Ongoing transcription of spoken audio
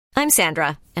I'm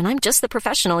Sandra, and I'm just the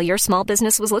professional your small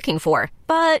business was looking for.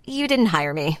 But you didn't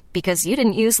hire me because you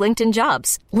didn't use LinkedIn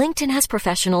Jobs. LinkedIn has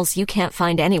professionals you can't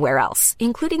find anywhere else,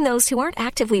 including those who aren't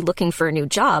actively looking for a new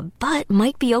job, but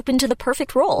might be open to the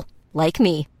perfect role, like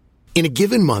me. In a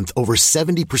given month, over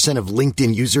 70% of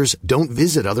LinkedIn users don't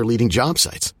visit other leading job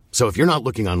sites. So if you're not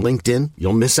looking on LinkedIn,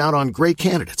 you'll miss out on great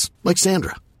candidates like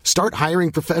Sandra. Start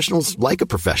hiring professionals like a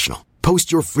professional.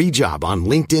 Post your free job on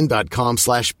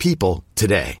linkedin.com/people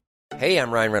today. Hey,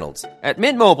 I'm Ryan Reynolds. At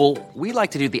Mint Mobile, we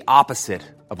like to do the opposite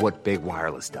of what Big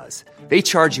Wireless does. They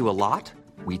charge you a lot,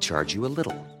 we charge you a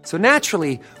little. So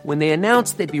naturally, when they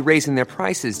announced they'd be raising their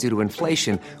prices due to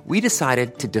inflation, we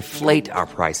decided to deflate our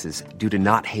prices due to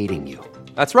not hating you.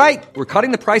 That's right. We're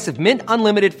cutting the price of Mint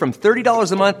Unlimited from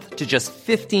 $30 a month to just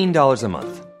 $15 a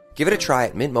month. Give it a try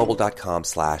at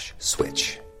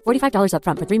mintmobile.com/switch. $45 up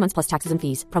front for 3 months plus taxes and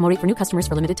fees. Promo rate for new customers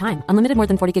for limited time. Unlimited more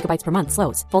than 40 gigabytes per month.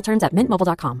 Slows full terms at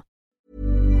mintmobile.com.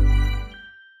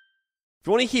 If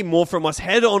you want to hear more from us,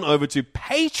 head on over to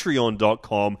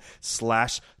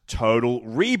patreon.com/Total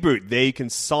Reboot. There you can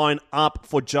sign up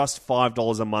for just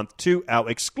 $5 a month to our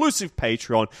exclusive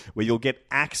Patreon, where you'll get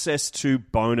access to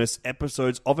bonus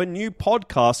episodes of a new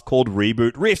podcast called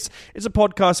Reboot Riffs. It's a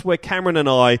podcast where Cameron and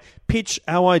I pitch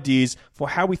our ideas for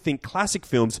how we think classic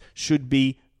films should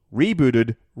be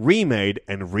rebooted, remade,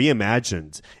 and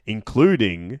reimagined,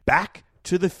 including Back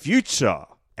to the Future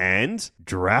and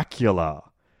Dracula.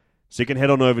 So you can head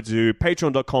on over to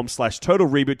patreon.com/Total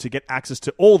Reboot to get access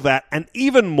to all that and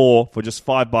even more for just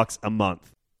 $5 a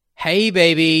month. Hey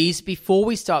babies, before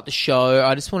we start the show,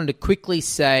 I just wanted to quickly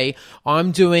say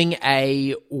I'm doing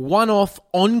a one-off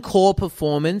encore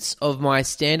performance of my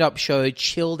stand-up show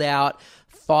Chilled Out,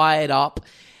 Fired Up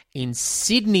in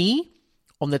Sydney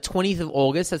on the 20th of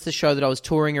August. That's the show that I was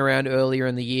touring around earlier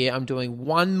in the year. I'm doing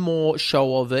one more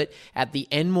show of it at the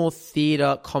Enmore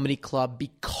Theatre Comedy Club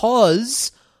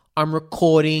because I'm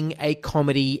recording a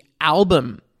comedy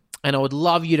album. And I would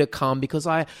love you to come because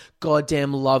I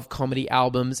goddamn love comedy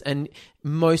albums. And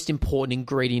most important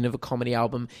ingredient of a comedy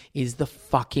album is the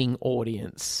fucking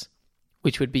audience,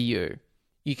 which would be you.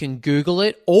 You can Google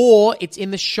it or it's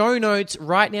in the show notes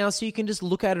right now so you can just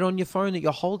look at it on your phone that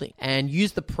you're holding. And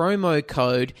use the promo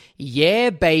code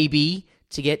YEAHBABY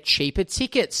to get cheaper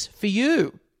tickets for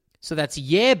you. So that's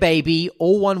yeah, baby,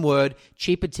 all one word,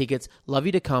 cheaper tickets. Love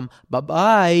you to come.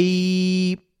 Bye-bye.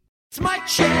 It's Mike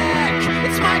Check.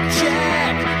 It's Mike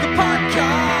Check. The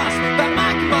podcast by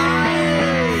Mike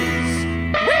Myers.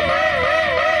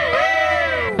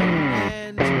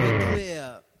 And we're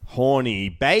clear. Horny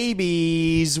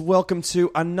babies, welcome to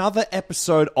another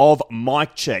episode of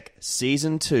Mike Check,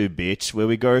 Season 2, bitch, where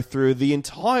we go through the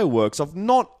entire works of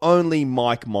not only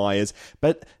Mike Myers,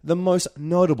 but the most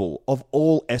notable of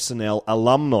all SNL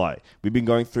alumni. We've been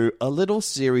going through a little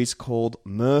series called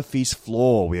Murphy's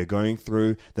Flaw. We are going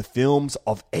through the films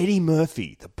of Eddie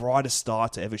Murphy, the brightest star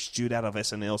to ever shoot out of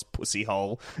SNL's pussy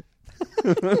hole.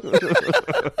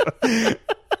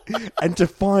 And to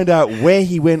find out where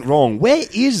he went wrong. Where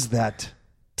is that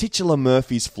titular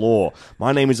Murphy's Flaw?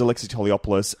 My name is Alexis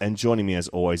Toliopoulos, and joining me as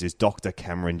always is Dr.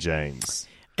 Cameron James.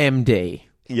 MD.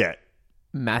 Yeah.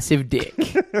 Massive dick.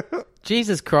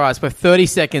 Jesus Christ, we're 30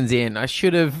 seconds in. I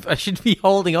should be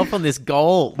holding off on this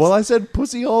goal. Well, I said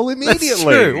pussy hole immediately. That's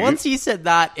true. Once you said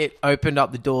that, it opened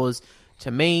up the doors to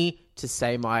me to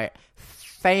say my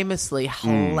famously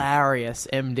hilarious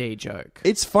MD joke.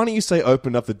 It's funny you say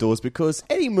opened up the doors because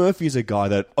Eddie Murphy is a guy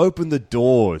that opened the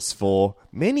doors for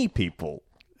many people.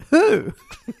 Who?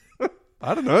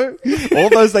 I don't know.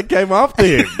 All those that came after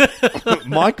him.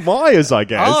 Mike Myers, I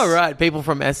guess. Oh, right. People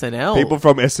from SNL. People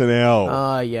from SNL.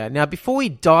 Oh, yeah. Now, before we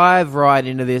dive right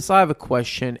into this, I have a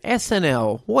question.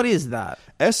 SNL, what is that?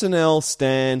 SNL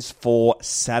stands for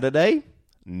Saturday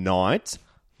Night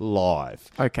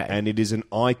Live. Okay. And it is an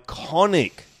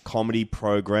iconic comedy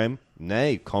program,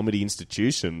 nay, comedy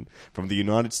institution from the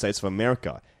United States of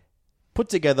America, put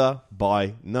together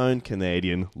by known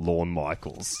Canadian Lorne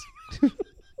Michaels.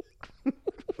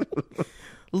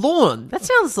 Lawn? That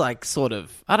sounds like sort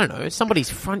of, I don't know, somebody's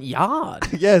front yard.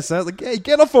 Yes, I was like, hey,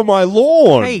 get off of my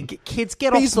lawn. Hey, kids,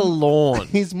 get off the lawn.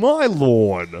 He's my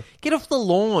lawn. Get off the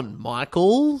lawn,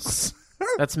 Michaels.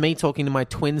 That's me talking to my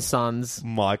twin sons.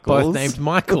 Michaels. Both named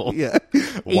Michael. Yeah.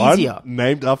 Easier. One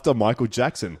named after Michael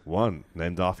Jackson. One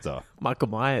named after Michael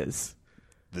Myers.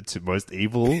 The most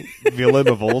evil villain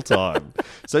of all time.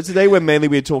 So today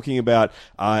we're talking about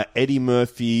Eddie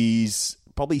Murphy's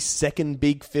probably second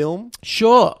big film.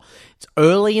 Sure. It's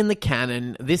early in the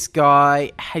canon. This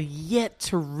guy had yet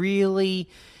to really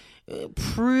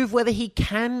prove whether he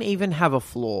can even have a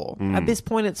flaw. At this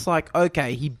point, it's like,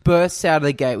 okay, he bursts out of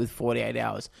the gate with 48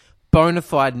 Hours. Bona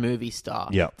fide movie star.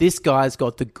 Yeah. This guy's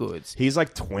got the goods. He's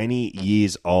like 20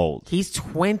 years old. He's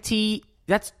 20...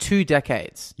 That's 2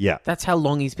 decades. Yeah. That's how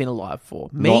long he's been alive for.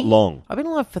 Me? Not long. I've been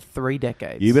alive for 3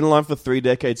 decades. You've been alive for 3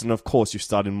 decades, and of course, you've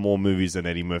starred in more movies than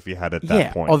Eddie Murphy had at that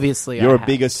Yeah, point. obviously You're I a have.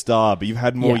 bigger star, but you've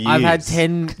had more years. I've had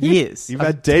 10 years. You've I've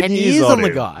had 10 years on the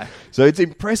him. guy. So it's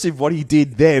impressive what he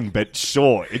did then, but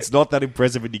sure, it's not that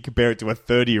impressive when you compare it to a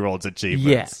 30-year-old's achievements.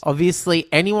 Yeah, obviously,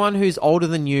 anyone who's older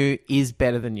than you is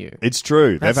better than you. It's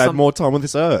true. That's They've had more time on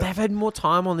this earth. They've had more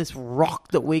time on this rock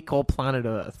that we call planet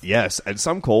Earth. Yes, and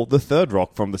some call the third rock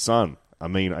from the sun. I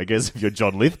mean, I guess if you're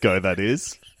John Lithgow, that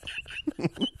is.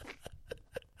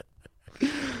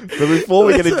 But before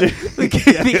we get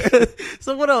into...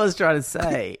 So what I was trying to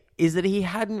say is that he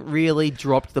hadn't really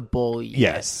dropped the ball yet.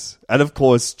 Yes. And of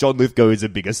course, John Lithgow is a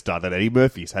bigger star than Eddie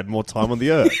Murphy. He's had more time on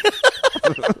the earth.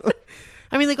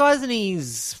 I mean, the guy's in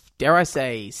his, dare I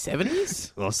say,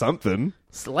 70s? Or something.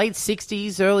 Late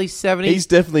 60s, early 70s. He's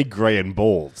definitely grey and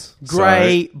bald.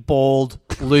 Grey, bald,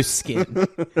 loose skin.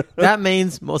 That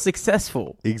means more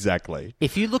successful. Exactly.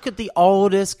 If you look at the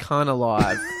oldest cunt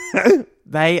alive,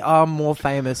 they are more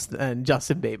famous than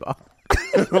Justin Bieber.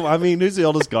 I mean, who's the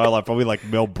oldest guy alive? Probably like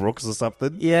Mel Brooks or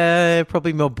something. Yeah,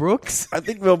 probably Mel Brooks. I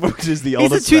think Mel Brooks is the He's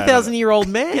oldest a man. 2,000-year-old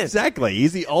man. Exactly.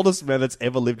 He's the oldest man that's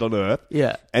ever lived on Earth.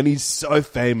 Yeah. And he's so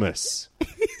famous.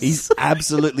 He's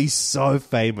absolutely so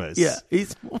famous. Yeah,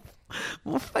 he's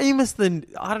more famous than,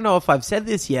 I don't know if I've said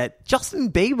this yet,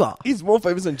 Justin Bieber. He's more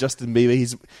famous than Justin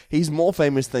Bieber. He's more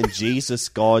famous than Jesus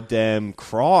goddamn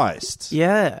Christ.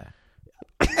 Yeah.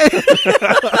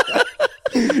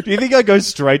 Do you think I go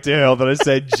straight to hell that I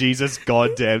said Jesus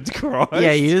goddamn Christ?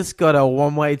 Yeah, you just got a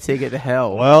one-way ticket to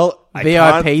hell. Well,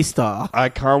 VIP star. I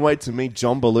can't wait to meet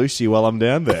John Belushi while I'm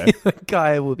down there. The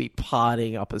guy will be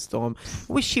partying up a storm.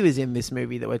 Wish he was in this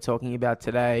movie that we're talking about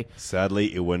today.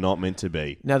 Sadly, it were not meant to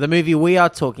be. Now, the movie we are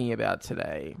talking about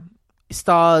today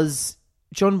stars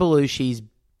John Belushi's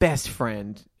best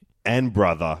friend, And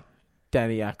brother.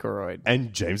 Danny Aykroyd.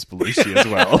 And James Belushi as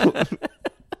well.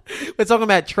 We're talking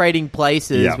about Trading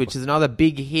Places, Yeah. which is another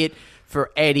big hit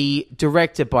for Eddie,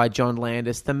 directed by John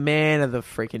Landis, the man of the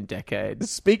freaking decade.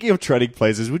 Speaking of trading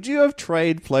places, would you have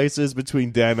trade places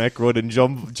between Dan Aykroyd and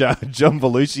John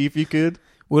Belushi if you could?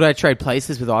 Would I trade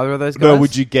places with either of those guys? No,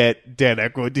 would you get Dan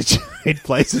Aykroyd to trade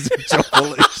places with John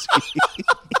Belushi?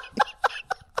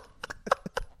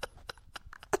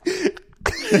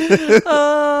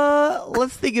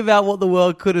 Let's think about what the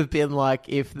world could have been like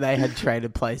if they had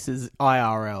traded places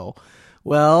IRL.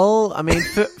 Well, I mean,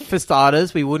 for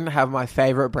starters, we wouldn't have my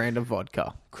favorite brand of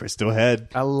vodka. Crystal Head.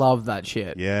 I love that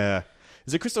shit. Yeah.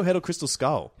 Is it Crystal Head or Crystal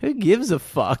Skull? Who gives a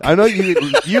fuck? I know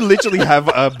you literally have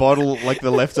a bottle, like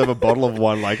the leftover bottle of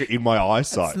one, like in my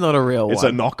eyesight. It's not a real one. It's a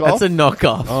knockoff? It's a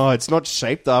knockoff. Oh, it's not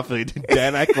shaped after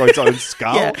Dan Aykroyd's own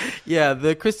skull. Yeah,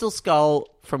 the Crystal Skull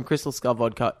from Crystal Skull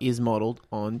Vodka is modelled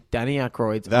on Danny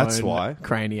Aykroyd's That's own why.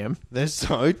 cranium. They're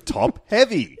so top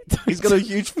heavy. He's got a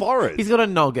huge forehead. He's got a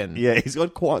noggin. Yeah, he's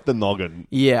got quite the noggin.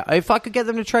 Yeah, if I could get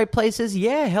them to trade places,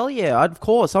 yeah, hell yeah, of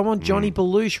course. I want Johnny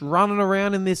Belushi running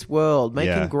around in this world,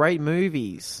 making Yeah. great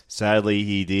movies. Sadly,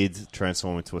 he did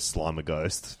transform into a Slimer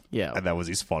ghost. Yeah. And that was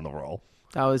his final role.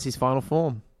 That was his final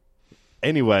form.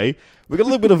 Anyway, we got a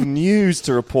little bit of news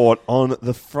to report on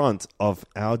the front of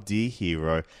our dear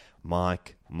hero,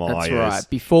 Mike Myers. That's right.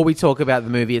 Before we talk about the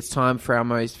movie, it's time for our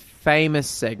most famous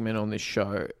segment on this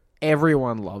show.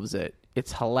 Everyone loves it.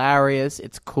 It's hilarious.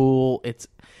 It's cool. It's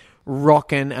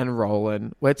rockin' and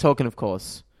rollin'. We're talking, of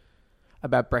course,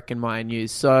 about Breckin Meyer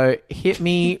news. So hit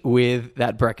me with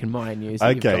that Breckin Meyer news. that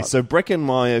you've Okay, got. so Breckin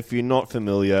Meyer, if you're not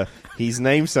familiar, his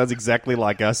name sounds exactly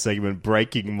like our segment,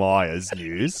 Breaking Myers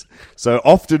News. So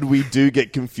often we do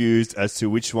get confused as to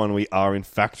which one we are in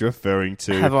fact referring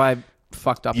to. Have I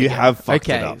fucked up You again? have fucked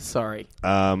it Okay, up. sorry.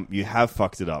 You have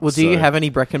fucked it up. Well, do you have any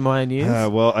Breckin Meyer news?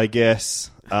 Well, I guess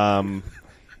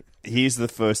here's the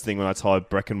first thing when I type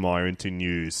Breckin Meyer into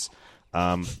news.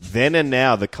 Then and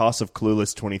now, the cast of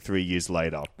Clueless 23 years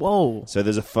later. Whoa. So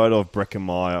there's a photo of Breckin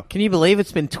Meyer. Can you believe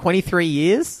it's been 23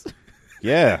 years?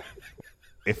 Yeah.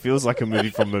 It feels like a movie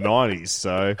from the 90s.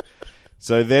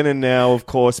 So then and now, of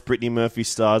course, Brittany Murphy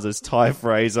stars as Ty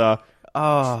Fraser.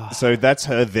 Oh. So that's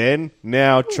her then.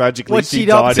 Now, tragically, What's she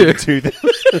she up died to? in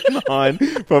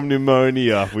 2009 from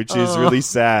pneumonia, which is really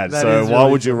sad. that So is why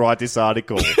really would you write this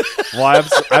article?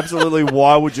 Absolutely,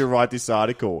 why would you write this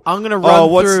article? I'm going to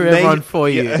run what's through name- everyone for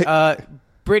you. Yeah.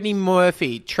 Brittany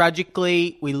Murphy,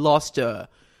 tragically, we lost her.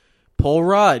 Paul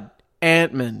Rudd,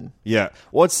 Ant-Man. Yeah.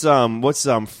 What's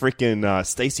freaking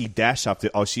Stacey Dash up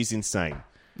to? Oh, she's insane.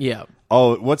 Yeah.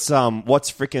 Oh, what's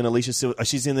freaking Alicia Silver? Oh,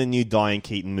 she's in the new Diane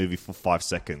Keaton movie for 5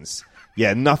 seconds.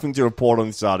 Yeah, nothing to report on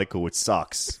this article. It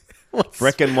sucks.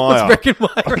 Breckin Meyer. What's Breckin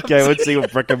Meyer up Okay, let's see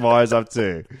what Breckin Meyer's up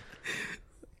to.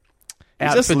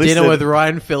 Out just for listed- dinner with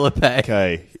Ryan Philippe.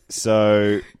 Okay,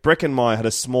 so Breckin Meyer had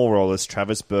a small role as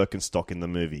Travis Birkenstock in the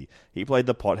movie. He played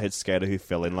the pothead skater who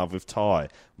fell in love with Ty.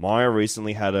 Meyer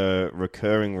recently had a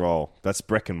recurring role. That's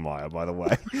Breckin Meyer, by the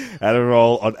way. Had a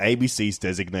role on ABC's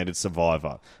Designated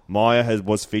Survivor. Meyer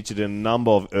was featured in a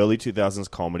number of early 2000s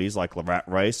comedies like Rat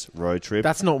Race, Road Trip.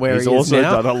 That's not where He's he is also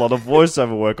now. done a lot of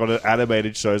voiceover work on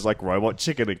animated shows like Robot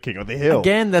Chicken and King of the Hill.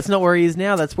 Again, that's not where he is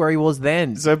now. That's where he was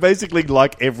then. So basically,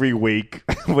 like every week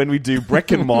when we do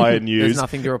Breckin Meyer news, There's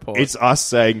nothing to report. It's us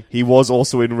saying he was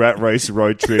also in Rat Race,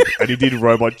 Road Trip, and he did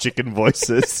Robot Chicken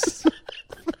voices.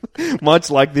 Much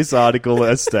like this article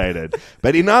has stated.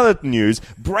 But in other news,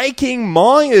 breaking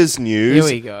Myers news.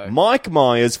 Here we go. Mike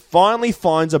Myers finally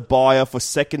finds a buyer for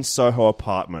second Soho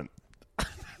apartment.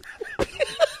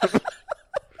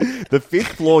 The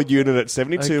fifth floor unit at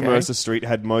 72 Okay. Mercer Street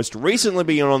had most recently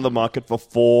been on the market for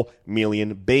 4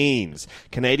 million beans.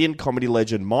 Canadian comedy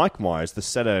legend Mike Myers, the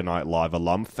Saturday Night Live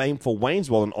alum, famed for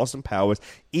Wayne's World and Austin Powers,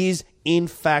 is in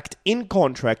fact in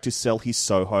contract to sell his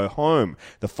Soho home.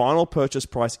 The final purchase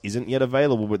price isn't yet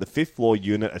available, but the fifth floor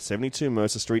unit at 72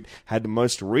 Mercer Street had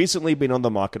most recently been on the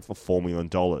market for $4 million.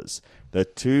 The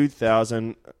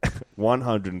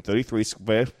 2,133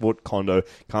 square foot condo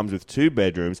comes with 2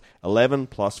 bedrooms, 11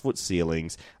 plus foot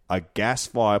ceilings, a gas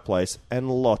fireplace,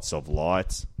 and lots of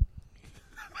lights.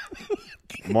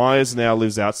 Myers now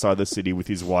lives outside the city with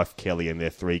his wife Kelly and their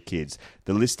 3 kids.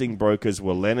 The listing brokers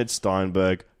were Leonard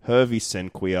Steinberg, Hervey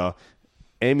Senquia,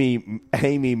 Amy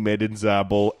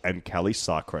Medenzabel, and Kelly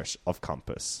Sarkresh of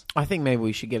Compass. I think maybe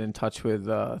we should get in touch with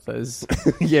those.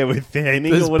 Yeah, with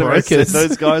Fanning Those or whatever I said brokers.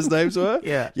 those guys' names were.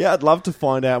 Yeah. Yeah, I'd love to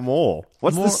find out more.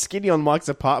 What's More- the skinny on Mike's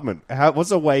apartment? What's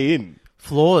the way in?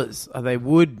 Floors, are they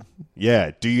wood Yeah,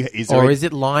 is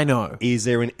it lino? is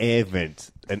there an air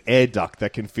vent, an air duct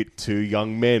that can fit 2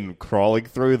 young men crawling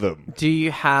through them? Do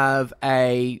you have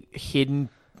a hidden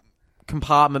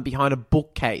compartment behind a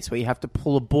bookcase where you have to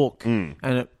pull a book and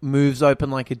it moves open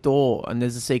like a door and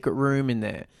there's a secret room in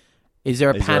there? Is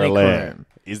there a Is there panic a lair? room?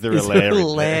 Is there a lair in there?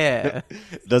 lair?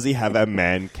 Does he have a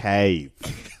man cave?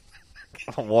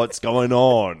 What's going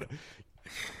on?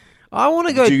 I want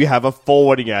to go. Do you have a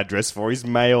forwarding address for his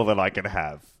mail that I can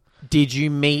have? Did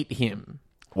you meet him?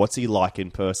 What's he like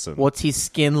in person? What's his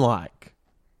skin like?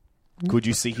 Could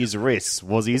you see his wrists?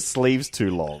 Was his sleeves too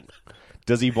long?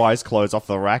 Does he buy his clothes off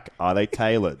the rack? Are they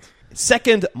tailored?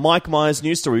 Second Mike Myers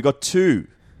news story. We got 2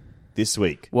 this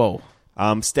week. Whoa.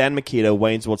 Stan Mikita,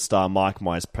 Wayne's World star Mike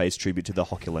Myers, pays tribute to the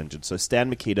hockey legend. So Stan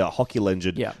Mikita, hockey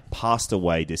legend, Yeah. passed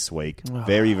away this week.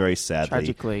 Very, very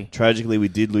sadly. Tragically. We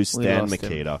did lose We Stan lost him.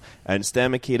 Mikita. And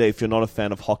Stan Mikita, if you're not a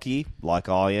fan of hockey, like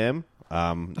I am,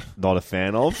 not a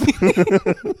fan of.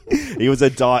 He was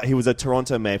a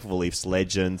Toronto Maple Leafs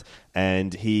legend,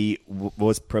 and he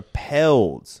was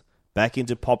propelled back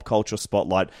into pop culture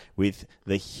spotlight with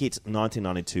the hit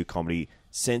 1992 comedy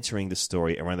centering the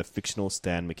story around the fictional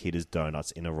Stan Mikita's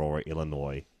Donuts in Aurora,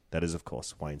 Illinois. That is, of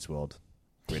course, Wayne's World,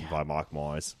 written by Mike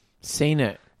Myers. Seen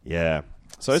it. Yeah.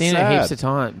 So it's Seen sad. it heaps of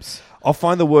times. I'll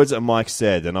find the words that Mike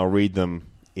said, and I'll read them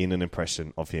in an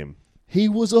impression of him. He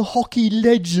was a hockey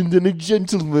legend and a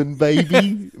gentleman,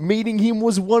 baby. Meeting him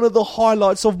was one of the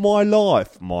highlights of my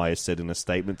life, Myers said in a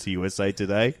statement to USA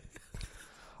Today.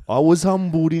 I was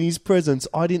humbled in his presence.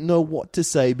 I didn't know what to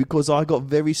say because I got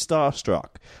very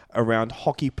starstruck around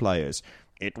hockey players.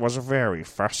 It was a very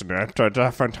fascinating,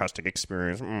 fantastic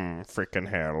experience. Freaking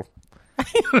hell.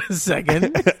 A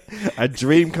second. A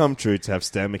dream come true to have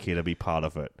Stan Mikita be part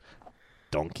of it.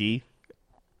 Donkey?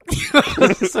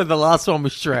 So the last one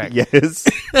was Shrek. Yes.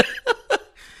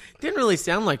 Didn't really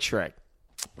sound like Shrek.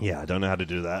 Yeah, I don't know how to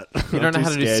do that. You don't know how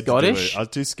to do Scottish? I was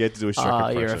too scared to do a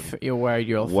Shrek You're impression. you're worried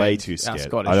you'll Way offend too our scared.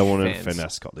 Scottish I don't want to fans. offend our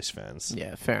Scottish fans.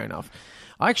 Yeah, fair enough.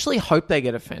 I actually hope they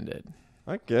get offended.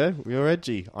 Okay, you're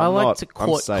edgy. I like not. to I'm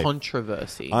court safe.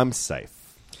 controversy. I'm safe.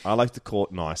 I like to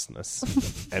court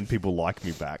niceness, and people like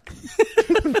me back.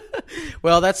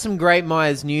 Well, that's some great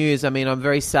Myers news. I mean, I'm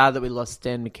very sad that we lost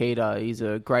Stan Mikita. He's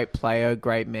a great player,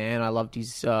 great man. I loved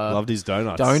his Loved his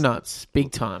donuts. donuts,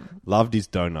 big time. Loved his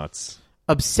donuts.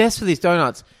 Obsessed with his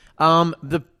donuts.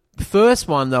 The first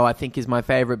one, though, I think is my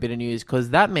favorite bit of news because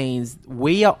that means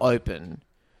we are open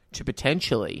to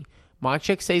potentially Mike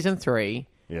Check Season 3.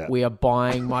 Yeah. We are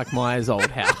buying Mike Myers' old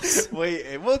house. Well,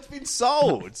 it's been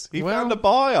sold. He Well- found a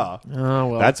buyer. Oh,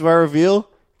 well. That's where I reveal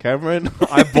Cameron,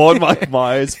 I bought Mike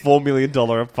Myers' $4 million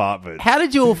apartment. How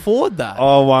did you afford that?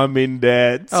 Oh, I'm in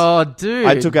debt. Oh, dude.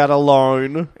 I took out a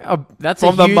loan that's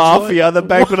from a the huge mafia. loan. The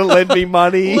bank wouldn't lend me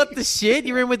money. What the shit?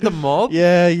 You're in with the mob?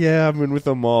 Yeah, I'm in with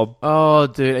the mob. Oh,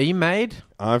 dude. Are you made?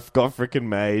 I've got freaking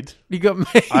made. You got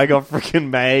made? I got freaking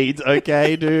made.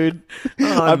 Okay, dude.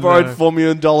 Oh, I borrowed no. $4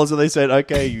 million and they said,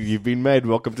 okay, you've been made.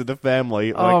 Welcome to the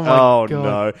family. Oh, Like, my oh God.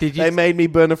 no. Did you- They made me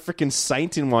burn a freaking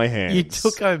saint in my hands. You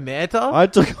took Ometa? I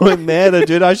took Ometa,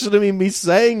 dude. I shouldn't even be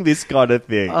saying this kind of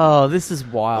thing. Oh, this is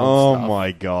wild Oh stuff.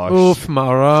 my gosh. Oof,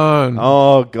 Maroon.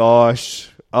 Oh gosh.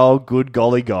 Oh good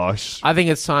golly gosh. I think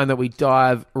it's time that we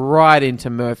dive right into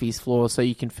Murphy's Flaw so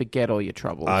you can forget all your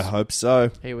troubles. I hope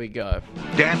so. Here we go.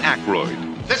 Dan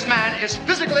Aykroyd This man is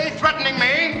physically threatening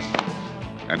me.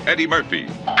 and Eddie Murphy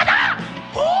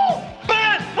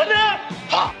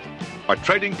are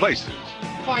trading places.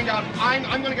 Find out. I'm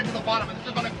going to get to the bottom of this.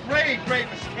 This has been a grave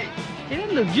mistake.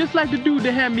 It looked just like the dude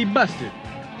that had me busted.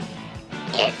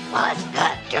 It was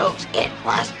the Dukes. It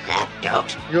was the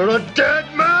Dukes. You're a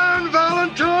dead man,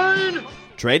 Valentine.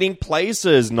 Trading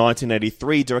Places,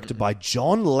 1983, directed by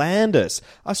John Landis.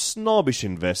 A snobbish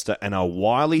investor and a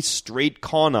wily street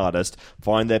con artist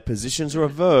find their positions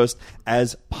reversed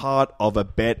as part of a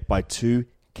bet by two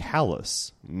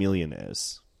callous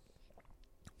millionaires.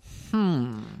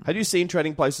 Had you seen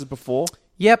Trading Places before?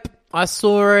 Yep, I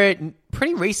saw it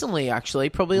pretty recently, actually.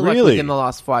 Probably like Really? within the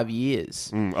last 5 years.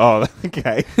 Oh,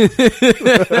 okay.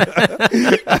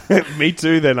 Me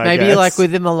too, then, I Maybe guess. like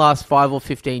within the last 5 or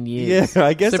 15 years. Yeah,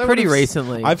 I guess. So I pretty would've-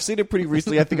 recently. I've seen it pretty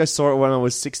recently. I think I saw it when I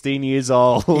was 16 years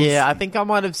old. Yeah, I think I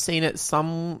might have seen it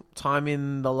sometime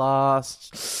in the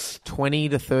last 20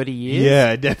 to 30 years.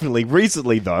 Yeah, definitely.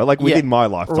 Recently, though, like within my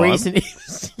lifetime. Recent,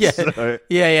 yeah. So-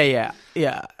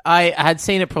 Yeah. I had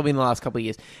seen it probably in the last couple of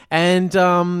years. And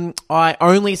I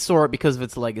only saw it because of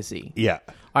its legacy. Yeah.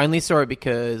 I only saw it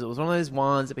because it was one of those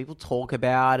ones that people talk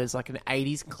about as like an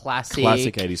 80s classic.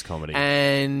 Classic 80s comedy.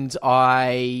 And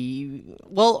I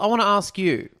want to ask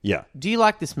you. Yeah. Do you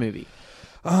like this movie?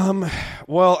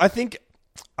 Well, I think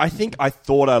I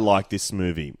thought I liked this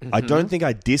movie. I don't think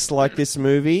I dislike this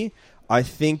movie. I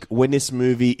think when this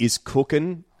movie is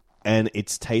cooking and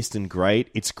it's tasting great,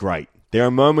 it's great. There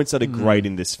are moments that are great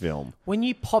in this film. When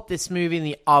you pop this movie in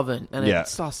the oven and Yeah. it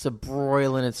starts to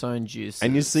broil in its own juice.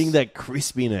 And you're seeing that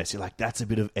crispiness. You're like, that's a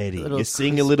bit of Eddie. Little You're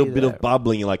seeing a little crispy bit there. of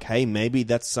bubbling. You're like, hey, maybe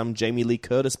that's some Jamie Lee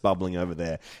Curtis bubbling over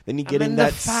there. Then you get and in then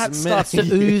that the fat smell. starts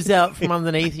to ooze out from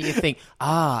underneath and you think,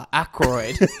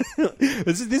 Aykroyd.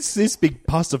 This big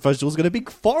pasta vegetable's got a big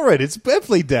forehead. It's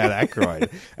definitely Dan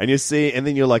Aykroyd. And you see, and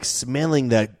then you're like smelling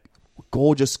that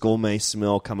gorgeous gourmet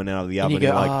smell coming out of the And oven. you go,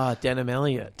 You're like, Denham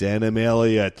Elliott. Denham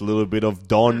Elliott, a little bit of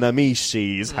Don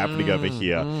Amici is happening over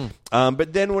here.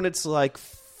 But then when it's like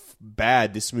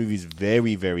bad, this movie's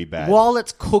very, very bad. While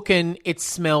it's cooking, it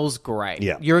smells great.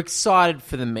 Yeah. You're excited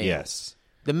for the meal. Yes.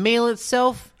 The meal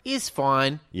itself is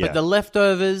fine, Yeah. but the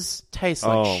leftovers taste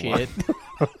like Oh, shit.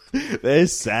 They're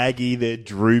saggy, they're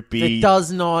droopy. It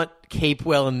does not keep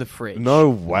well in the fridge. No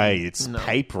way. It's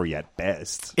papery at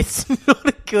best. It's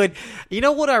not good. You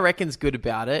know what I reckon's good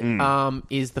about it?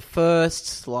 Is the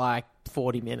first,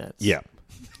 40 minutes. Yeah.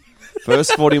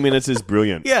 First 40 minutes is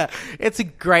brilliant. Yeah, it's a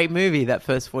great movie, that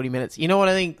first 40 minutes. You know what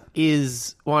I think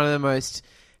is one of the most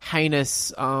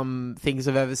heinous things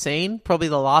I've ever seen? Probably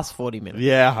the last 40 minutes.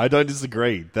 Yeah, I don't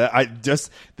disagree.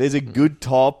 There's a good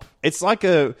top. It's like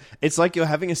you're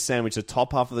having a sandwich. The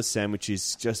top half of the sandwich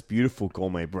is just beautiful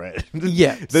gourmet bread.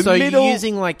 Yeah, The so middle, you're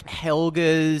using like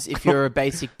Helga's if you're a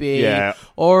basic big, Yeah.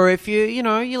 or if you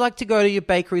like to go to your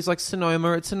bakeries like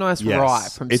Sonoma, it's a nice yes, rye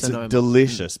from it's Sonoma. a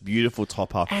delicious, beautiful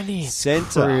top half. And it's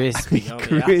Center, crispy on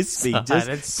the crispy, outside. just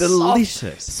It's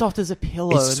delicious. soft as a pillow.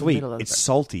 in It's the sweet. middle of It's it.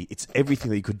 salty. It's everything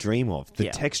that you could dream of. The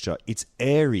Yeah. texture. It's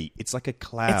airy. It's like a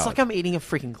cloud. It's like I'm eating a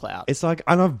freaking cloud. It's like,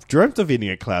 and I've dreamt of eating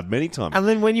a cloud many times. And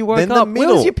then when you woke Then the up, where was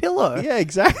middle. your pillow? Yeah,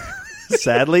 exactly.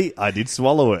 Sadly, I did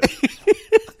swallow it.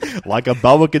 Like a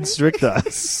boa constrictor,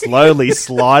 slowly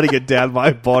sliding it down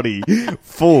my body,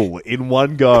 full in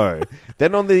one go.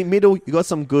 Then on the middle, you got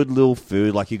some good little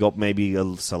food, like you got maybe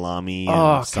a salami.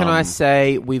 And Can I some-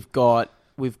 say we've got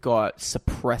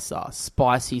suppressor,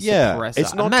 spicy Yeah, suppressor.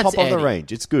 it's not and that's top of the Eddie.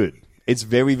 range. It's good. It's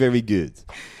very, very good.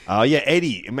 Yeah,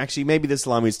 Eddie. Actually, maybe the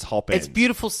salami is top end. It's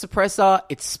beautiful suppressor.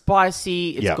 It's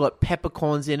spicy. It's Yeah. got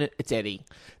peppercorns in it. It's Eddie.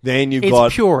 Then you've It's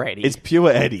got pure Eddie. It's pure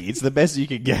Eddie. It's the best you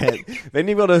can get. Then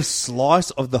you've got a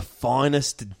slice of the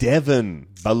finest Devon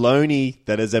bologna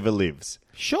that has ever lived.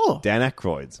 Sure. Dan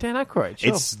Aykroyd. Dan Aykroyd,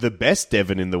 sure. It's the best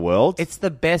Devon in the world. It's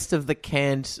the best of the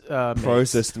canned meats.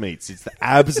 Processed meats. It's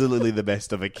absolutely the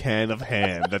best of a can of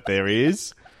ham that there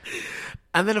is.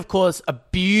 And then, of course, a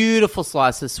beautiful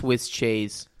slice of Swiss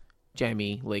cheese,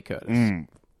 Jamie Lee Curtis.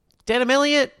 Denham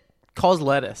Elliott, cos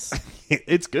lettuce.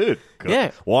 It's good.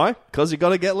 Yeah. Why? Because you got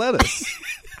to get lettuce.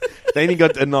 Then you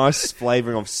got a nice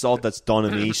flavouring of salt. That's Don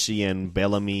Amici and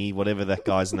Bellamy, whatever that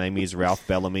guy's name is, Ralph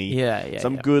Bellamy. Yeah.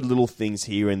 Some good little things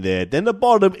here and there. Then the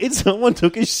bottom, it's someone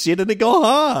took a shit and it got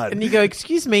hard. And you go,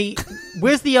 excuse me,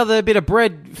 where's the other bit of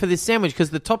bread for this sandwich? Because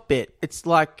the top bit, it's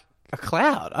like a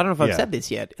cloud. I don't know if I've said this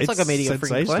yet. It's like I'm eating a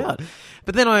freaking cloud.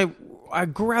 But then I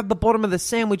grabbed the bottom of the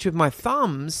sandwich with my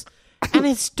thumbs, and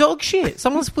it's dog shit.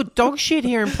 Someone's put dog shit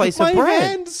here in place of bread. My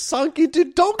hand sunk into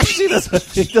dog shit as I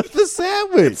picked up the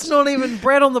sandwich. It's not even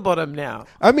bread on the bottom now.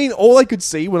 I mean, all I could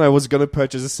see when I was going to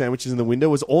purchase the sandwiches in the window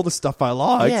was all the stuff I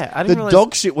liked. Yeah, I didn't the realize-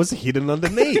 dog shit was hidden I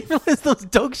underneath. didn't realize there was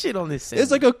dog shit on this sandwich.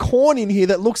 There's like a corn in here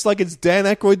that looks like it's Dan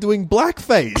Aykroyd doing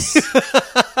blackface.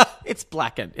 It's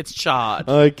blackened. It's charred.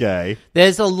 Okay.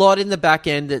 There's a lot in the back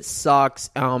end that sucks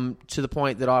to the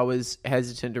point that I was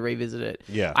hesitant to revisit it.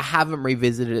 Yeah. I haven't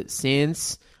revisited it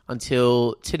since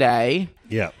until today.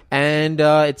 Yeah. And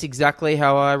it's exactly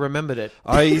how I remembered it.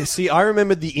 I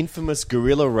remembered the infamous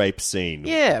gorilla rape scene.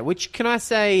 Yeah, which can I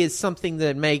say is something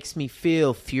that makes me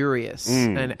feel furious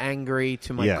and angry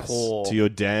to my core. To your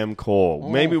damn core.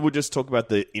 Maybe we'll just talk about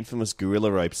the infamous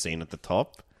gorilla rape scene at the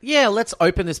top. Yeah, let's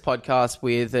open this podcast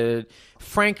with a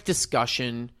frank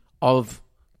discussion of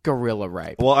gorilla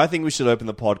rape. Well, I think we should open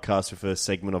the podcast with a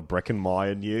segment of Breckin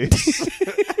Meyer news.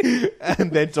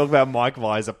 And then talk about Mike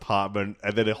Meyer's apartment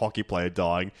and then a hockey player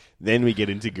dying. Then we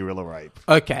get into gorilla rape.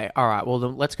 Okay, all right. Well,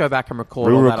 then let's go back and record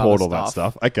We'll all record that all that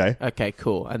stuff. Okay. Okay,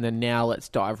 cool. And then now let's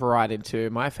dive right into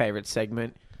my favorite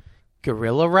segment,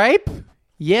 gorilla rape.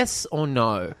 Yes or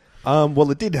no? Well,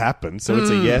 it did happen, so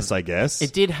it's a yes, I guess.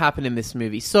 It did happen in this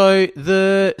movie. So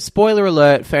the spoiler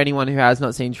alert for anyone who has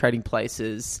not seen Trading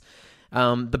Places,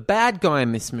 the bad guy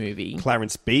in this movie,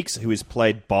 Clarence Beeks, who is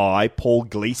played by Paul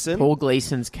Gleason. Paul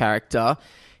Gleason's character,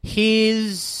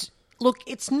 look,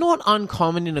 it's not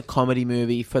uncommon in a comedy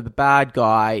movie for the bad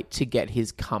guy to get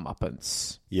his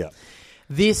comeuppance. Yeah.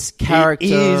 This character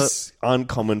It is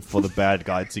uncommon for the bad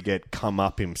guy to get come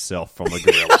up himself from a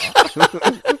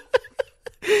gorilla.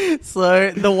 So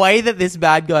the way that this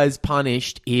bad guy is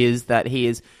punished is that he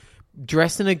is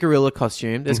dressed in a gorilla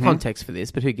costume. There's context for this,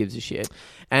 but who gives a shit?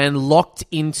 And locked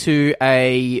into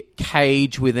a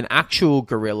cage with an actual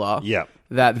gorilla. Yeah.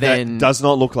 That then does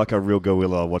not look like a real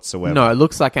gorilla whatsoever. No, it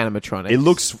looks like animatronics. It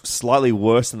looks slightly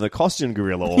worse than the costume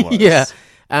gorilla almost. Yeah.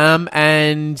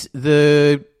 And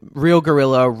the real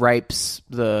gorilla rapes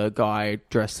the guy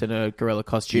dressed in a gorilla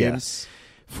costume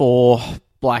for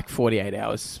like 48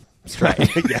 hours straight.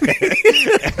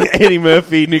 Eddie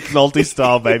Murphy, Nick Nolte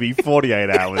style, baby. 48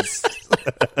 hours.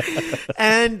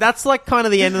 And that's like kind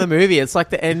of the end of the movie. It's like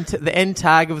the end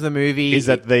tag of the movie. Is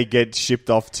that they get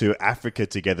shipped off to Africa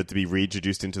together to be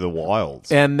reintroduced into the wild.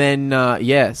 And then,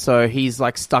 so he's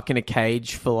like stuck in a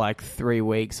cage for like 3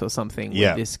 weeks or something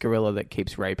with this gorilla that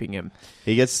keeps raping him.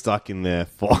 He gets stuck in there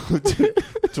for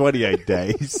 28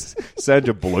 days.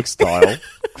 Sandra Bullock style.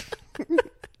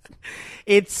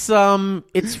 It's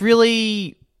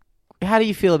really... How do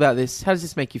you feel about this? How does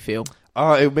this make you feel?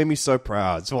 Oh, it made me so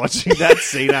proud watching that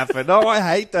scene happen. No, I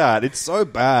hate that. It's so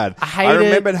bad. I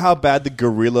remembered how bad the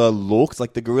gorilla looks.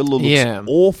 Like, the gorilla looks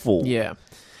awful. Yeah.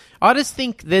 I just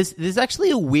think there's actually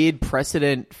a weird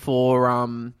precedent for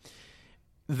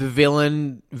the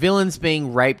villains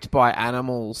being raped by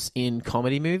animals in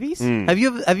comedy movies. Do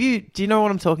you know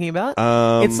what I'm talking about?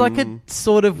 It's like a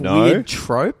sort of weird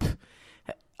trope.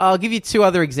 I'll give you 2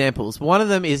 other examples. One of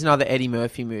them is another Eddie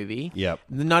Murphy movie. Yep.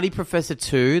 The Nutty Professor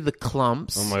 2, The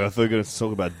Clumps. Oh my God, I thought you were going to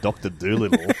talk about Dr.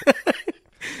 Dolittle.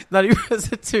 Nutty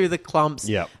Professor 2, The Clumps.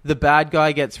 Yep. The bad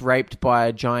guy gets raped by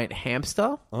a giant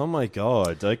hamster. Oh my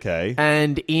God, okay.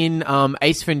 And in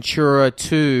Ace Ventura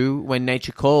 2, When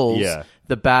Nature Calls,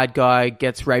 the bad guy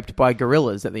gets raped by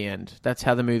gorillas at the end. That's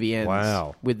how the movie ends.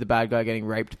 Wow. With the bad guy getting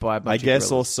raped by a bunch of I guess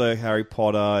gorillas. also Harry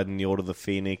Potter and the Order of the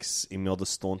Phoenix, Imelda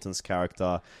Staunton's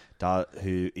character,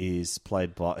 who is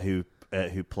played by who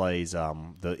plays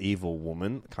the evil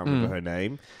woman. Can't remember her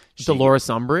name. Dolores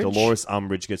Umbridge. Dolores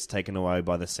Umbridge gets taken away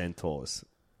by the centaurs,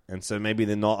 and so maybe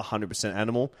they're not 100%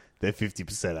 animal; they're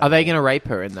 50% animal. Are they going to rape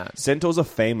her in that? Centaurs are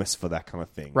famous for that kind of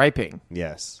thing. Raping?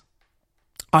 Yes.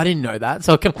 I didn't know that,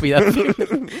 so it can't be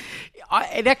that.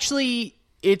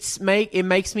 It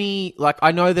makes me like,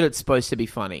 I know that it's supposed to be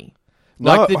funny.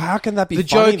 No, Like how can that be the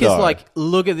funny, joke though? is like,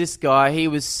 look at this guy. He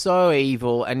was so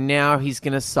evil, and now he's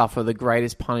going to suffer the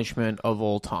greatest punishment of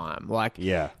all time. Like,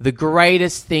 the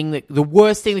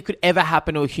worst thing that could ever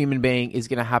happen to a human being is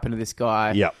going to happen to this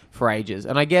guy for ages.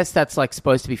 And I guess that's like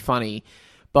supposed to be funny.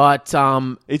 But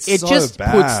It's it so just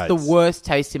bad. puts the worst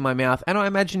taste in my mouth, and I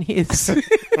imagine his.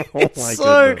 Oh my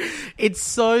goodness. It's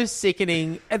so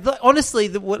sickening. And honestly,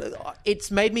 it's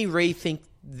made me rethink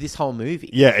this whole movie.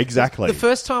 Yeah, exactly. The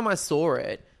first time I saw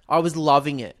it, I was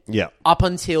loving it. Yeah. Up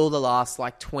until the last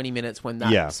 20 minutes when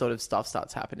that sort of stuff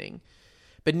starts happening.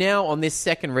 But now on this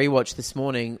second rewatch this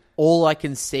morning, all I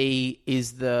can see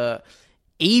is the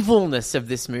evilness of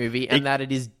this movie and that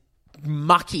it is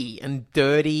mucky and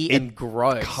dirty and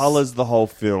gross. Colors the whole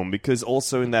film, because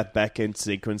also in that back end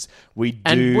sequence we do.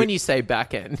 And when you say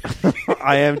back end,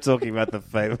 I am talking about the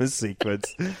famous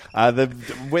sequence. Towards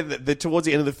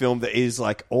the end of the film, there is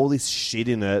all this shit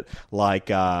in it, like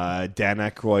Dan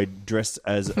Aykroyd dressed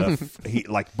as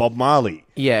like Bob Marley.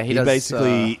 Yeah, he does,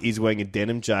 basically is wearing a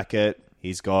denim jacket.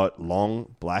 He's got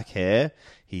long black hair.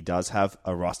 He does have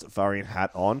a Rastafarian hat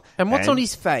on. And what's on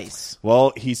his face?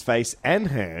 Well, his face and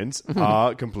hands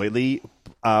are completely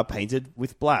painted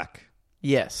with black.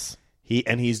 Yes.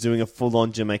 He's doing a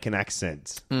full-on Jamaican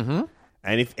accent. Mm-hmm.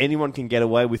 And if anyone can get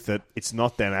away with it, it's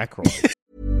not Dan Aykroyd.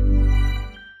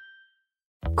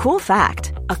 Cool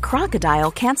fact, a crocodile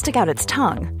can't stick out its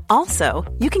tongue. Also,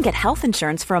 you can get health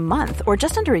insurance for a month or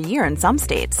just under a year in some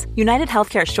states. United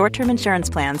Healthcare short-term insurance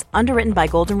plans, underwritten by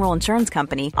Golden Rule Insurance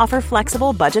Company, offer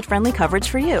flexible, budget-friendly coverage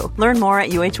for you. Learn more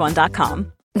at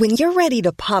uh1.com. When you're ready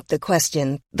to pop the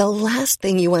question, the last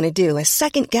thing you want to do is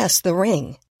second-guess the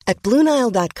ring. At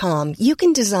BlueNile.com, you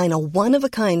can design a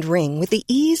one-of-a-kind ring with the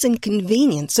ease and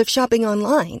convenience of shopping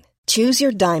online. Choose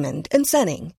your diamond and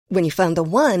setting. When you find the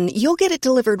one, you'll get it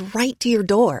delivered right to your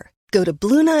door. Go to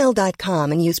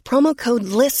BlueNile.com and use promo code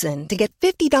LISTEN to get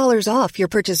 $50 off your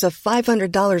purchase of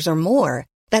 $500 or more.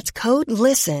 That's code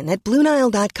LISTEN at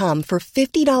BlueNile.com for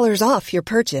 $50 off your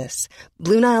purchase.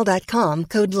 BlueNile.com,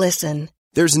 code LISTEN.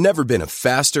 There's never been a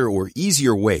faster or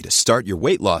easier way to start your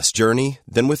weight loss journey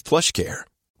than with PlushCare.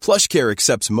 PlushCare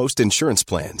accepts most insurance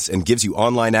plans and gives you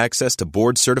online access to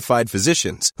board-certified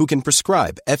physicians who can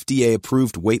prescribe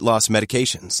FDA-approved weight loss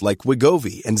medications like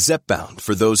Wegovy and Zepbound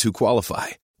for those who qualify.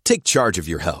 Take charge of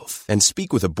your health and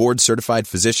speak with a board-certified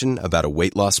physician about a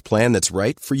weight loss plan that's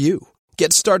right for you.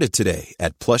 Get started today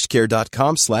at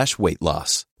plushcare.com/weight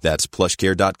loss. That's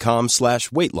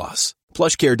plushcare.com/weight loss.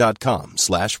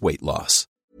 plushcare.com/weight loss.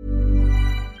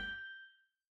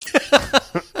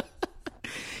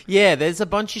 Yeah, there's a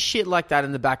bunch of shit like that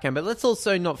in the back end. But let's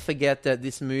also not forget that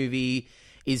this movie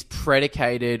is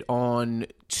predicated on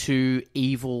two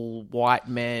evil white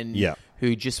men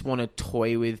who just want to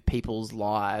toy with people's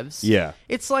lives. Yeah.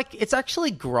 It's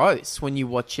actually gross when you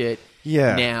watch it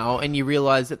now and you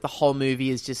realize that the whole movie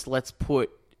is just let's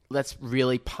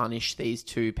really punish these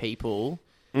two people.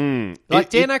 Dan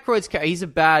Aykroyd's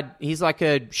he's like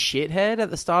a shithead at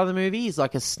the start of the movie. He's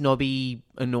like a snobby,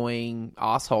 annoying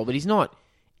asshole, but he's not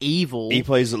evil. He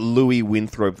plays Louis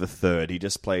Winthrop III. He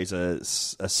just plays a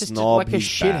snob. Like a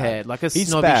shithead. Like a he's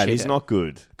snobby bad. shithead. He's not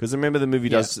good. Because remember, the movie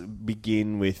doesn't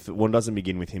begin with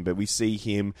him, but we see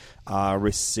him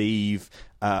we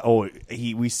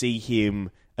see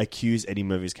him accuse Eddie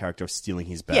Murphy's character of stealing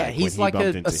his bag. Yeah, he's like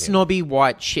a snobby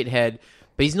white shithead,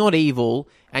 but he's not evil.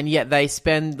 And yet they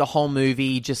spend the whole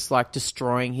movie just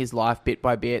destroying his life bit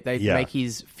by bit. They make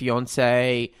his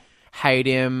fiance hate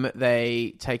him.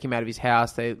 They take him out of his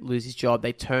house. They lose his job.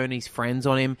 They turn his friends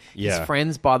on him. Yeah. His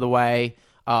friends, by the way,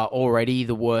 are already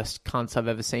the worst cunts I've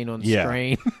ever seen on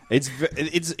screen.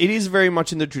 It is very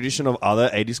much in the tradition of other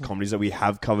 80s comedies that we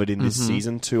have covered in this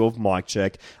season 2 of Mike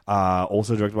Check,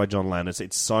 also directed by John Landis.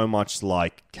 It's so much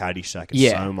like Caddyshack.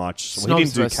 It's so much. Well, he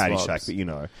didn't do Caddyshack, slobs. but you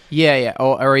know. Yeah.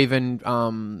 Or even,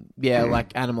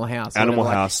 like Animal House. Animal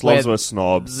House. Slobs were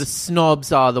snobs. The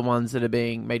snobs are the ones that are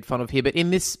being made fun of here. But in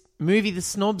this movie, the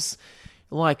snobs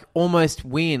almost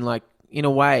win, in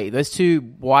a way. Those two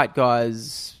white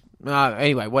guys.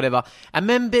 Anyway, whatever. And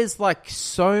then there's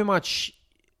so much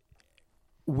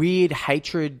weird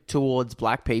hatred towards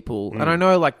black people. And I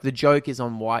know the joke is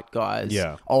on white guys,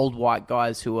 old white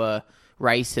guys who are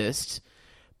racist,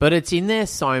 but it's in there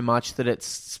so much that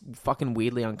it's fucking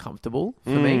weirdly uncomfortable for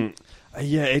me.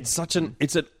 Yeah, it's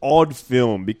an odd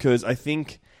film because I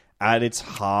think at its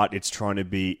heart, it's trying to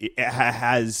be. It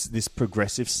has this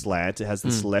progressive slant. It has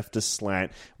this leftist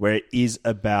slant where it is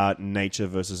about nature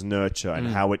versus nurture and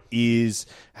how it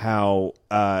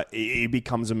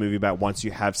becomes a movie about once you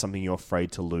have something, you're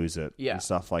afraid to lose it and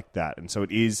stuff like that. And so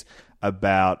it is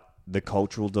about the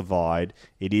cultural divide.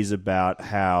 It is about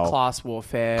how class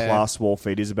warfare.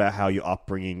 It is about how your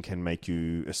upbringing can make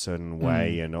you a certain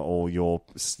way, and or your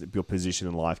position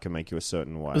in life can make you a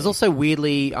certain way. There's also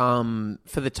weirdly,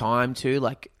 for the time too,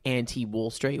 anti-Wall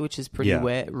Street, which is pretty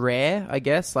rare, I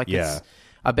guess.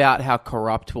 about how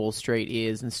corrupt Wall Street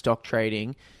is and stock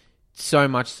trading, so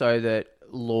much so that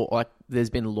there's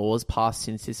been laws passed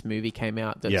since this movie came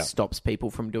out that stops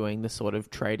people from doing the sort of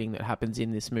trading that happens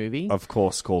in this movie. Of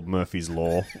course, called Murphy's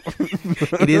Law.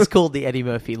 It is called the Eddie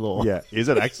Murphy Law. Yeah, is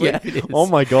it actually? Yeah, it is. Oh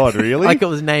my God, really? Like it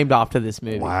was named after this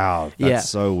movie. Wow, that's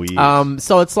so weird.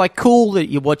 So it's like cool that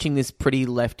you're watching this pretty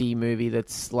lefty movie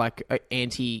that's like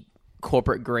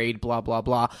anti-corporate greed, blah, blah,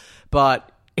 blah. But...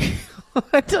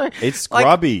 It's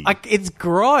grubby. It's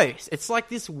gross. It's like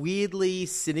this weirdly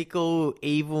cynical,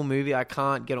 evil movie. I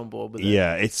can't get on board with it.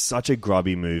 Yeah, it's such a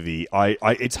grubby movie.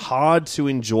 It's hard to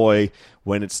enjoy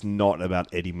when it's not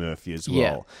about Eddie Murphy as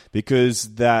well,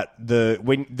 because the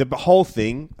whole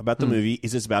thing about the movie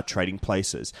is it's about trading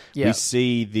places. Yeah. We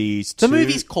see these. The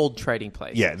movie's called Trading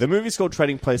Places. Yeah, the movie's called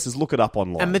Trading Places. Look it up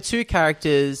online. And the two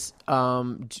characters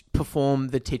perform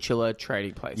the titular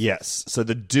trading places. Yes. So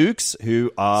the Dukes,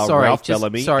 who are Ralph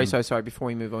Bellamy. Sorry. Before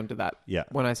we move on to that,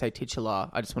 when I say titular,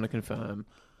 I just want to confirm.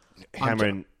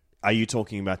 Cameron, are you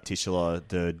talking about titular,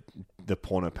 the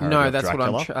porno parody? No, of that's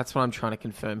Dracula? that's what I'm trying to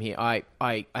confirm here.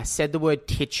 I said the word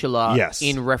titular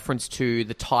in reference to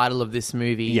the title of this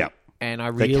movie. Yeah. And I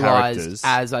realized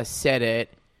as I said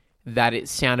it that it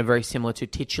sounded very similar to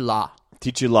titular.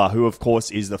 Titular, who of course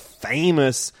is the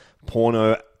famous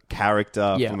porno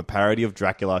character from the parody of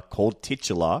Dracula called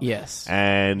Titular. Yes.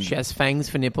 And she has fangs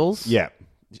for nipples. Yeah.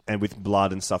 And with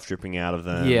blood and stuff dripping out of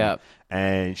them. Yeah.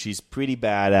 And she's pretty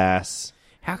badass.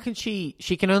 How can she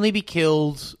can only be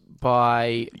killed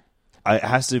by... It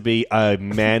has to be a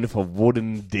man with a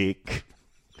wooden dick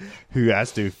who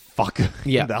has to fuck her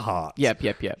in the heart. Yep.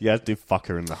 You have to fuck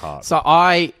her in the heart. So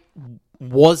I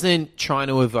wasn't trying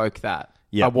to evoke that.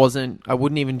 Yeah. I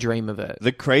wouldn't even dream of it.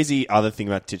 The crazy other thing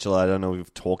about Titular, I don't know if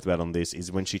we've talked about on this, is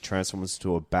when she transforms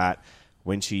to a bat,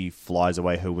 when she flies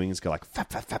away, her wings go like fap,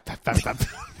 fap, fap, fap, fap, fap.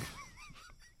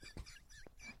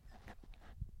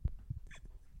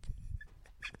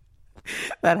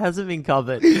 That hasn't been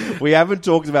covered. We haven't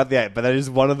talked about that, but that is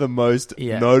one of the most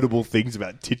notable things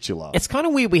about Titular. It's kind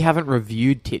of weird we haven't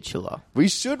reviewed Titular. We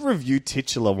should review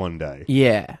Titular one day.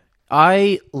 Yeah.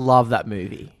 I love that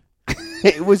movie.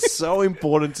 It was so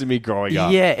important to me growing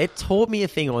up. Yeah, it taught me a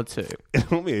thing or two. It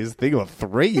taught me a thing or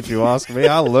three, if you ask me.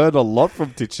 I learned a lot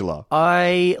from Titular.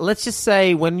 Let's just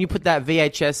say, when you put that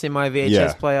VHS in my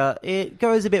VHS player, it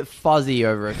goes a bit fuzzy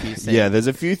over a few scenes. Yeah, there's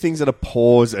a few things that are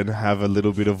paused and have a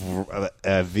little bit of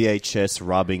VHS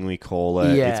rubbing, we call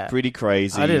it. Yeah. It's pretty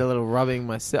crazy. I did a little rubbing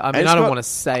myself. I mean, I don't want to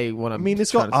say what I'm... I mean,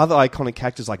 it's got other iconic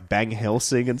characters like Bang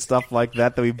Helsing and stuff like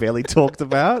that we barely talked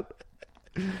about.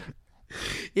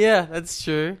 Yeah, that's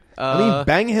true. I mean,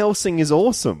 Bang Helsing is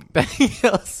awesome. Bang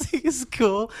Helsing is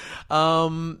cool.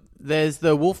 There's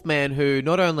the Wolfman who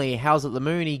not only howls at the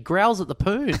moon, he growls at the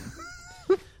poon.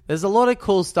 There's a lot of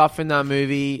cool stuff in that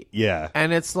movie. Yeah.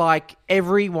 And it's like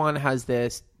everyone has their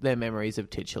memories of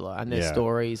Titular and their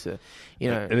stories,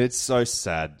 you know. And it's so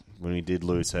sad when we did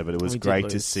lose her, but it was great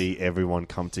to see everyone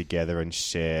come together and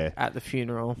share. At the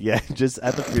funeral. Yeah, just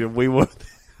at the funeral.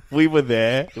 We were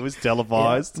there. It was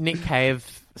televised. Yeah. Nick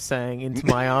Cave sang Into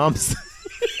My Arms.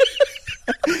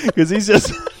 Because he's just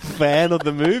a fan of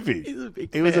the movie.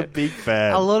 He was a big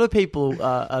fan. A lot of people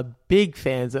are big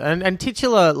fans. And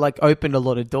Titular opened a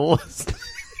lot of doors.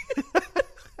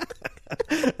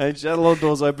 And she had a lot of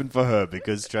doors open for her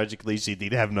because tragically she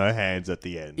did have no hands at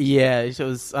the end. Yeah, she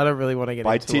was. I don't really want to get into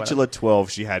it. By Titular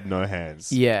 12, she had no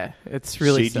hands. Yeah, it's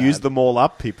really She'd sad. used them all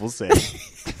up, people said.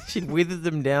 She'd withered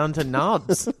them down to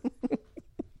nubs.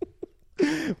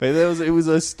 But it was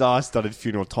a star-studded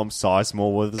funeral. Tom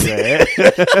Sizemore was there.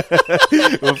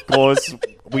 Of course,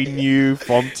 we knew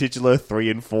from Titular 3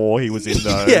 and 4 he was in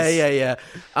those. Yeah.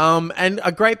 And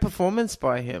a great performance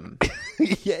by him.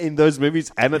 Yeah, in those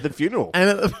movies and at the funeral.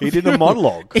 He did funeral. a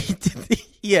monologue.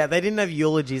 Yeah, they didn't have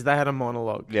eulogies. They had a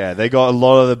monologue. Yeah, they got a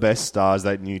lot of the best stars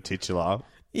that knew Titular.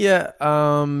 Yeah,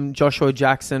 Joshua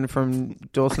Jackson from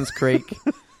Dawson's Creek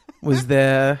was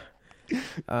there.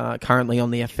 Currently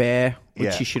on The Affair,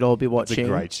 which you should all be watching. It's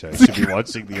a great show. You should be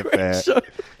watching The Affair.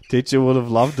 Teacher would have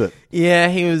loved it. Yeah,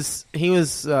 he was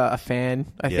a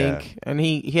fan, I think, and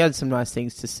he had some nice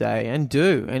things to say and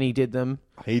he did them.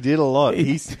 He did a lot.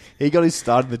 He got his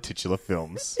start in the Titular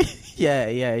films.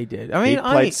 Yeah, he did. I mean, he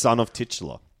played son of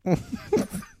Titular.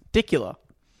 Dickula.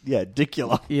 Yeah,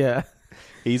 Dickula. Yeah.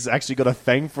 He's actually got a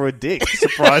thing for a dick,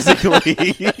 surprisingly.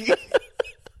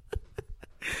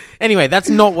 Anyway, that's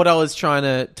not what I was trying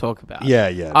to talk about.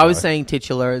 Yeah. I was saying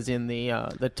titular as in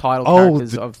the title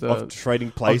characters of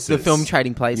Trading Places. Of the film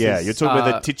Trading Places. Yeah, you're talking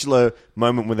about the titular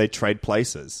moment when they trade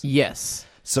places. Yes.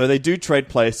 So they do trade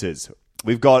places.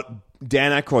 We've got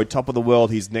Dan Aykroyd, top of the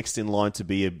world. He's next in line to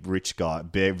be a rich guy,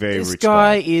 very This rich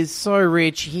guy is so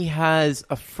rich. He has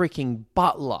a freaking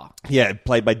butler. Yeah,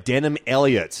 played by Denham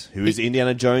Elliott, who is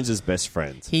Indiana Jones's best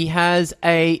friend. He has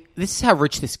this is how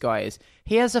rich this guy is.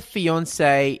 He has a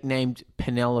fiance named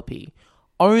Penelope.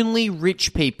 Only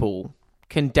rich people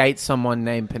can date someone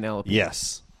named Penelope.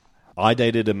 Yes. I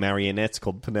dated a marionette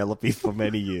called Penelope for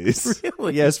many years.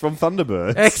 Really? Yes, from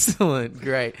Thunderbirds. Excellent.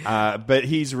 Great. But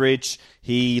he's rich.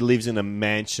 He lives in a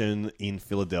mansion in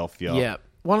Philadelphia. Yeah.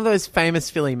 One of those famous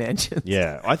Philly mansions.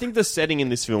 Yeah. I think the setting in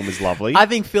this film is lovely. I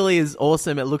think Philly is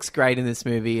awesome. It looks great in this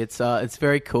movie. It's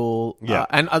very cool. Yeah.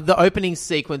 And the opening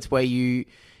sequence where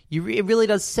it really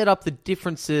does set up the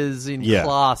differences in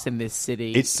class in this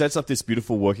city. It sets up this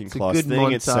beautiful working class good thing.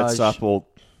 montage. It sets up all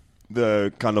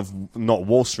the kind of, not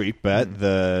Wall Street, but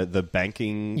the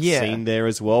banking scene there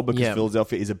as well, because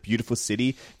Philadelphia is a beautiful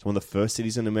city. It's one of the first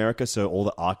cities in America, so all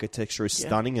the architecture is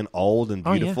stunning and old and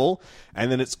beautiful. And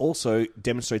then it's also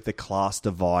demonstrates the class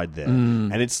divide there.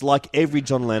 And it's like every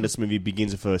John Landis movie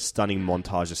begins with a stunning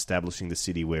montage establishing the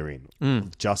city we're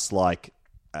in. Just like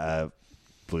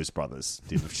Blues Brothers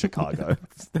did with Chicago.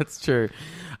 That's true.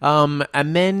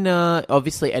 And then,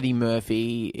 obviously, Eddie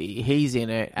Murphy, he's in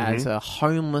it as a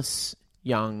homeless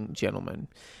young gentleman.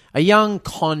 A young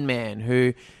con man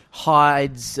who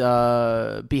hides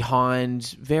behind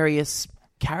various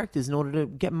characters in order to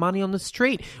get money on the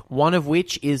street. One of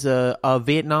which is a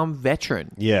Vietnam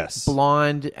veteran. Yes.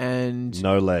 Blind and...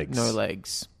 No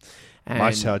legs. And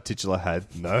Much how Titular had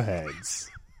no hands.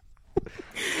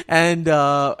 And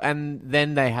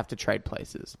then they have to trade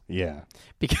places. Yeah.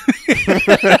 That's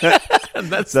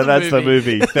the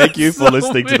movie. Thank you for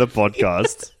listening to the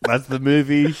podcast. That's the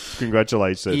movie.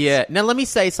 Congratulations. Yeah. Now, let me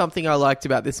say something I liked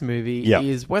about this movie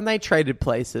is when they traded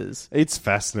places. It's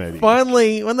fascinating.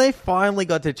 When they finally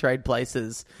got to trade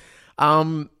places,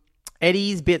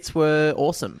 Eddie's bits were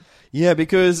awesome. Yeah,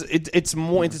 because it's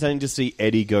more entertaining to see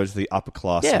Eddie go to the upper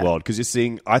class world. Because you're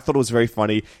seeing, I thought it was very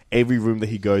funny. Every room that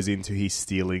he goes into, he's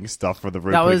stealing stuff from the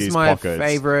room. That was his my pockets.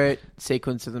 favorite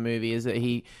sequence of the movie. Is that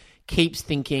he keeps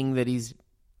thinking that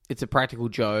it's a practical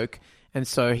joke, and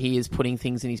so he is putting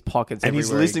things in his pockets. And he's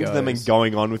everywhere listening he to them goes. and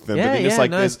going on with them. Yeah, but then it's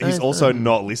like he's also no.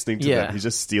 not listening to them. He's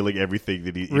just stealing everything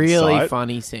that he Really inside.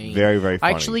 funny scene. Very, very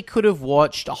funny. I actually could have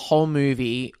watched a whole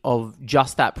movie of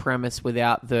just that premise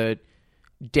without the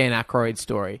Dan Aykroyd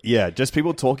story. Yeah, just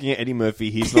people talking at Eddie Murphy.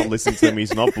 He's not listening to them.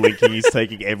 He's not blinking. He's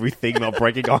taking everything, not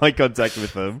breaking eye contact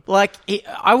with them. Like,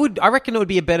 I reckon it would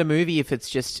be a better movie if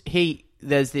it's just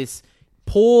there's this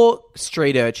poor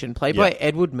street urchin played by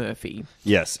Edward Murphy.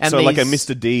 Yes, and so like a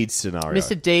Mr. Deeds scenario.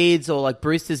 Mr. Deeds or like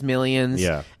Brewster's Millions.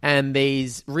 Yeah. And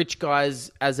these rich guys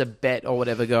as a bet or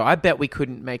whatever go, I bet we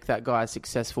couldn't make that guy a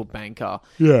successful banker.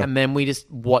 Yeah. And then we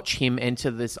just watch him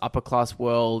enter this upper class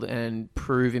world and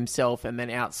prove himself and then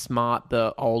outsmart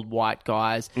the old white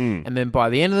guys. And then by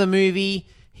the end of the movie,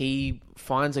 he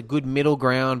finds a good middle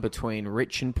ground between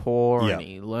rich and poor and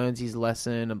he learns his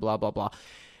lesson and blah, blah, blah.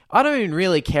 I don't even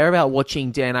really care about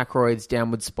watching Dan Aykroyd's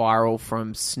downward spiral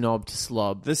from snob to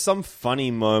slob. There's some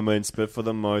funny moments, but for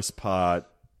the most part,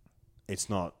 it's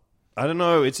not. I don't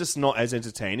know. It's just not as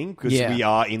entertaining because we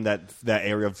are in that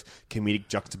area of comedic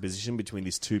juxtaposition between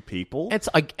these two people.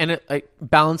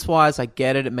 Balance wise, I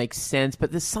get it. It makes sense,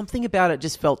 but there's something about it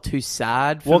just felt too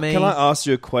sad for me. Can I ask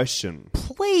you a question?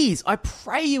 Please, I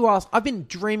pray you ask. I've been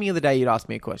dreaming of the day you'd ask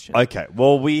me a question. Okay.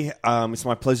 Well, it's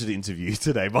my pleasure to interview you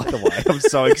today. By the way, I'm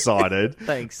so excited.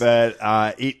 Thanks. But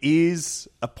it is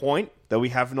a point that we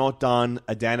have not done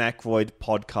a Dan Aykroyd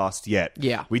podcast yet.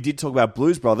 Yeah. We did talk about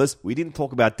Blues Brothers. We didn't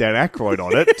talk about Dan Aykroyd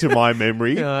on it, to my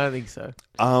memory. No, I don't think so.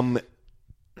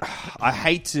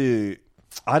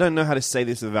 I don't know how to say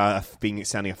this without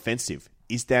sounding offensive.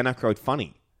 Is Dan Aykroyd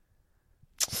funny?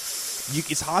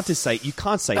 It's hard to say. You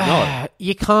can't say no.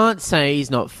 You can't say he's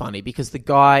not funny because the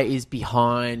guy is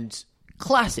behind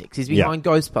classics. He's behind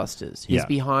Ghostbusters. He's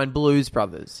behind Blues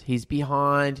Brothers. He's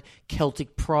behind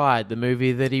Celtic Pride, the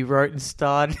movie that he wrote and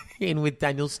starred in with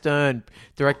Daniel Stern,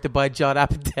 directed by Judd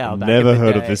Apatow. Never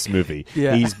heard of this movie.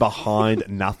 Yeah. He's behind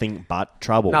Nothing But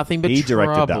Trouble. Nothing But He Trouble.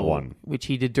 directed that one. Which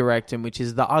he did direct, and which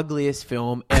is the ugliest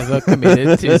film ever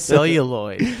committed to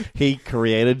celluloid. He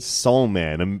created Soul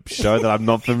Man, a show that I'm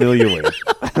not familiar with.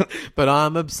 But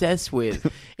I'm obsessed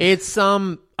with. It's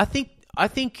I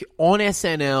think on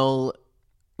SNL,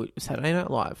 Saturday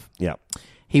Night Live. Yeah.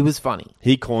 He was funny.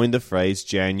 He coined the phrase,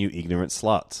 "Jan, you ignorant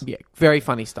slut." Yeah, very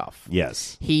funny stuff.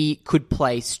 Yes. He could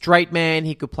play straight man.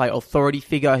 He could play authority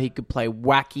figure. He could play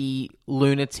wacky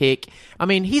lunatic. I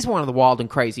mean, he's one of the wild and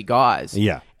crazy guys.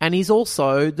 Yeah. And he's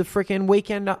also the freaking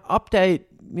Weekend Update,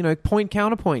 point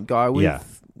counterpoint guy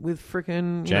with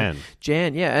freaking Jan.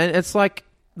 Jan, yeah. And it's like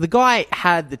the guy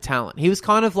had the talent. He was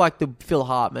kind of like the Phil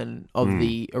Hartman of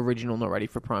the original Not Ready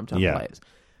for Primetime Players.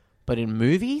 But in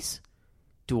movies,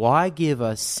 do I give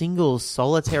a single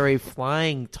solitary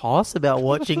flying toss about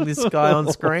watching this guy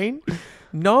on screen?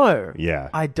 No. Yeah.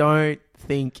 I don't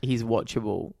think he's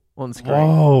watchable on screen.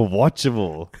 Oh,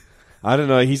 watchable. I don't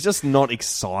know. He's just not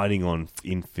exciting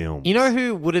in film. You know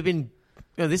who would have been...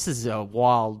 this is a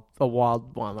wild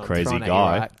one. I'm Crazy throwing at you,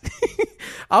 guy. right?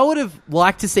 I would have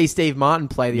liked to see Steve Martin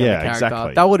play the other character.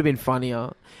 Exactly. That would have been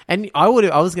funnier. And I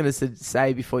was going to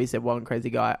say before you said wild and crazy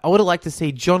guy, I would have liked to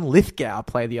see John Lithgow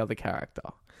play the other character.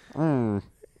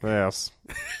 Yes.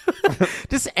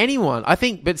 Just anyone. I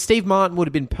think, but Steve Martin would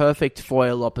have been perfect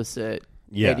foil opposite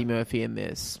Eddie Murphy in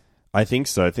this. I think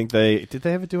so. I think did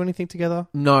they ever do anything together?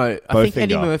 No. I think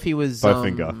Eddie Murphy was...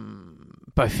 Bowfinger.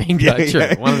 Bowfinger,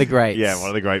 true. One of the greats. Yeah, one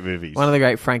of the great movies. One of the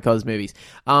great Frank Oz movies.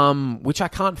 Which I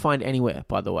can't find anywhere,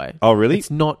 by the way. Oh, really? It's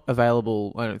not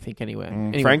available, I don't think, anywhere.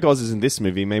 Anyway. Frank Oz is in this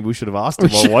movie. Maybe we should have asked him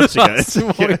while watching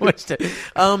it. We watched it.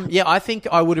 I think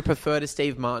I would have preferred a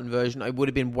Steve Martin version. It would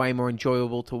have been way more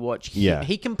enjoyable to watch.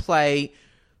 He can play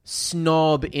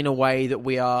snob in a way that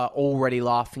we are already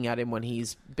laughing at him when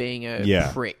he's being a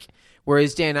prick.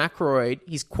 Whereas Dan Aykroyd,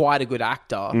 he's quite a good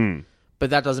actor. But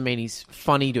that doesn't mean he's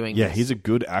funny doing this. Yeah, he's a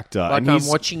good actor. Like, I'm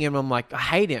watching him, I'm like, I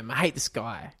hate him. I hate this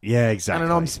guy. Yeah, exactly. I don't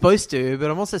know, I'm supposed to,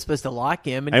 but I'm also supposed to like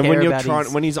him and care when you're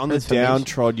about when he's on the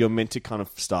downtrod, you're meant to kind of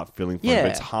start feeling for him, but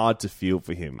it's hard to feel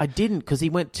for him. I didn't, because he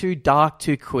went too dark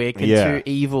too quick and too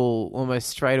evil almost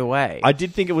straight away. I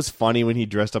did think it was funny when he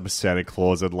dressed up as Santa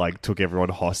Claus and like took everyone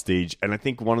hostage. And I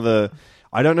think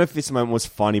I don't know if this moment was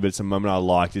funny, but it's a moment I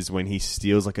liked, is when he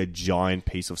steals like a giant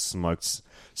piece of smoked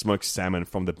salmon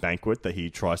from the banquet that he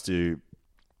tries to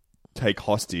take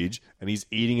hostage, and he's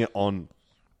eating it on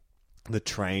the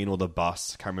train or the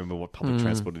bus. I can't remember what public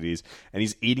transport it is. And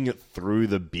he's eating it through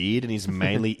the beard, and he's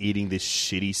mainly eating this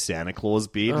shitty Santa Claus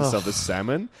beard instead of the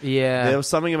salmon. Yeah. There was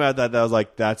something about that I was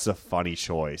like, that's a funny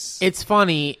choice. It's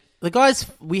funny. The guy's,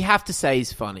 we have to say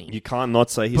he's funny. You can't not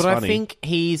say he's funny. But I think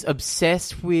he's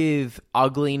obsessed with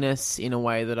ugliness in a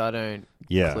way that I don't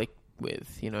click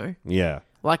with, you know? Yeah.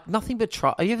 Like Nothing But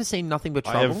Trouble. Have you ever seen Nothing But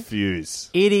Trouble? I have views.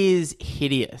 It is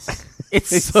hideous.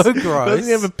 It's so gross. Doesn't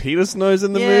he have a penis nose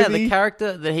in the movie? Yeah, the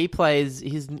character that he plays,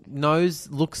 his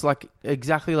nose looks like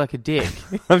exactly like a dick.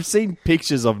 I've seen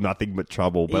pictures of Nothing But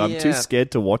Trouble, but I'm too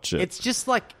scared to watch it. It's just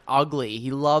like ugly. He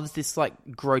loves this like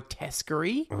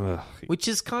grotesquerie, which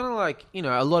is kind of like, you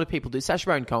know, a lot of people do. Sacha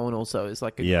Baron Cohen also is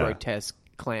like a grotesque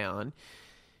clown.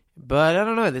 But I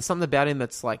don't know, there's something about him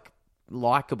that's like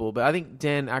likable, but I think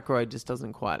Dan Aykroyd just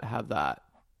doesn't quite have that.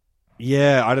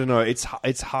 Yeah, I don't know. It's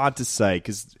hard to say,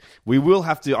 because we will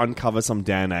have to uncover some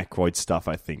Dan Aykroyd stuff,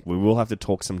 I think. We will have to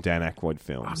talk some Dan Aykroyd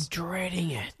films. I'm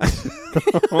dreading it.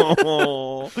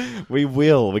 We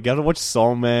will. We got to watch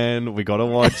Soul Man. We got to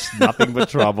watch Nothing But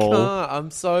Trouble. I'm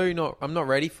not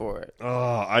ready for it.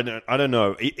 Oh, I don't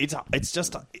know. It's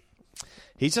just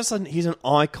he's an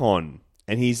icon,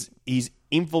 and his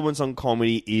influence on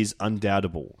comedy is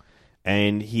undoubtable.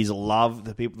 And the love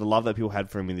that people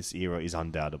had for him in this era is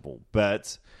undoubtable.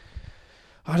 But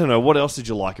I don't know. What else did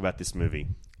you like about this movie?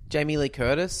 Jamie Lee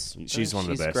Curtis. She's one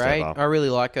of the best great. ever. I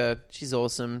really like her. She's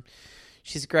awesome.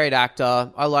 She's a great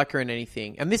actor. I like her in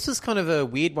anything. And this was kind of a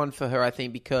weird one for her, I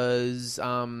think, because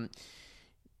I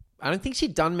don't think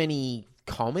she'd done many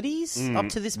comedies up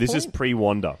to this point. This is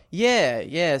pre-Wanda.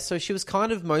 Yeah. So she was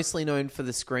kind of mostly known for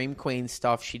the Scream Queen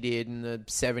stuff she did in the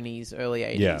 70s, early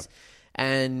 80s. Yeah.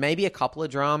 And maybe a couple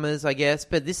of dramas, I guess.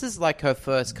 But this is like her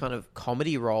first kind of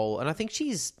comedy role. And I think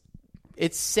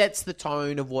it sets the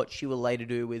tone of what she will later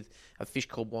do with A Fish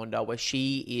Called Wanda, where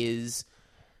she is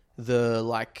the,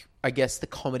 like, I guess the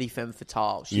comedy femme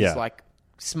fatale. She's like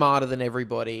smarter than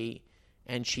everybody,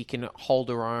 and she can hold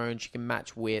her own. She can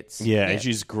match wits. Yeah, and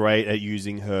she's great at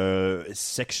using her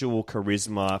sexual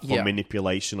charisma for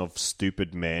manipulation of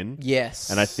stupid men. Yes.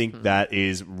 And I think that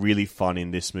is really fun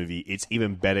in this movie. It's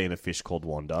even better in A Fish Called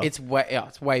Wanda. It's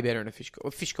way better in A Fish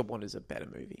Called Wanda is a better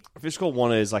movie. A Fish Called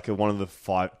Wanda is like one of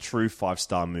the true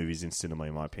 5-star movies in cinema,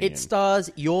 in my opinion. It stars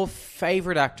your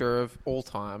favorite actor of all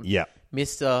time. Yeah.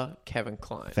 Mr. Kevin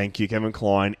Kline. Thank you. Kevin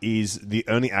Kline is the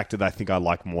only actor that I think I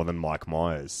like more than Mike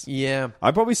Myers. Yeah.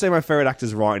 I'd probably say my favorite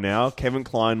actors right now, Kevin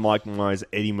Kline, Mike Myers,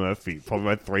 Eddie Murphy. Probably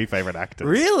my 3 favorite actors.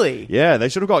 Really? Yeah, they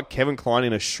should have got Kevin Kline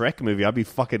in a Shrek movie. I'd be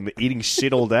fucking eating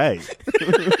shit all day.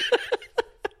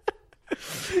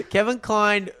 Kevin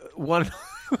Kline, one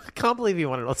I can't believe he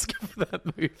won an Oscar for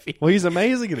that movie. Well, he's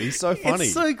amazing. He's so funny.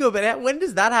 It's so good, but when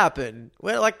does that happen?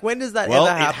 When does that Well,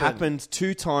 ever happen? it happened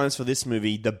 2 times for this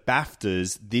movie. The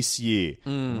BAFTAs this year.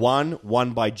 One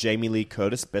won by Jamie Lee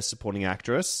Curtis, Best Supporting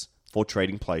Actress for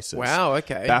Trading Places. Wow,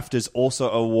 okay. BAFTAs also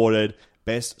awarded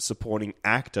Best Supporting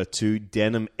Actor to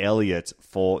Denham Elliott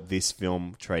for this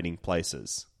film, Trading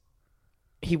Places.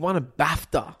 He won a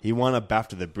BAFTA. He won a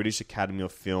BAFTA, the British Academy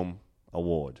of Film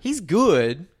Award. He's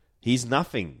good. He's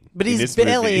nothing. But in he's this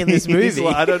barely movie. in this movie.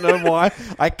 I don't know why.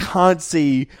 I can't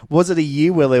see. Was it a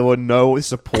year where there were no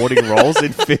supporting roles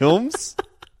in films?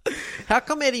 How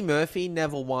come Eddie Murphy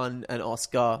never won an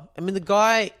Oscar? I mean, the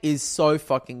guy is so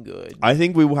fucking good. I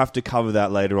think we will have to cover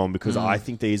that later on because I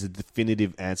think there is a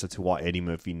definitive answer to why Eddie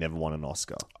Murphy never won an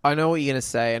Oscar. I know what you're going to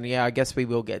say, and yeah, I guess we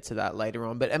will get to that later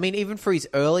on. But I mean, even for his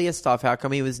earlier stuff, how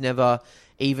come he was never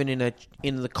even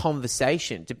in the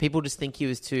conversation? Did people just think he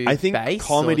was too I think base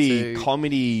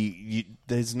comedy,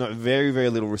 there's no very, very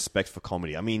little respect for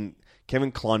comedy. I mean,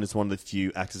 Kevin Kline is one of the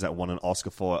few actors that won an Oscar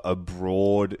for a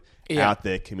broad, out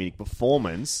there comedic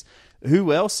performance.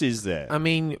 Who else is there? I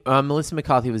mean, Melissa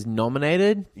McCarthy was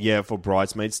nominated. Yeah, for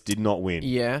Bridesmaids, did not win.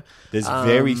 Yeah. There's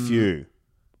very few.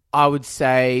 I would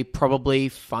say probably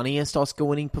funniest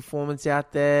Oscar-winning performance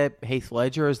out there, Heath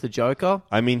Ledger as the Joker.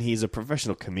 I mean, he's a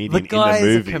professional comedian The guy in the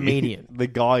movie. is a comedian. The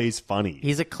guy is funny.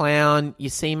 He's a clown. You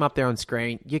see him up there on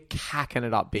screen, you're cacking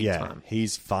it up big time.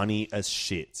 He's funny as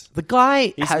shit. The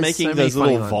guy He's has making so many those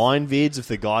little funny Vine vids of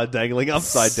the guy dangling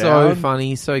upside so down. So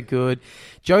funny, so good.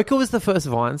 Joker was the first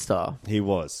Vine star. He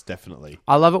was, definitely.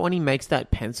 I love it when he makes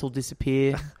that pencil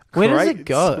disappear. Where does it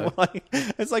go?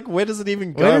 It's like, where does it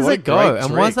even go? Where does What a it go? great And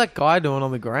trick. what's that guy doing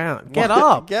on the ground? Get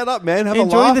up. Get up, man. Have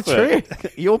Enjoy a laugh. the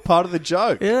trick. You're part of the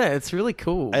joke. Yeah, it's really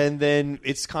cool. And then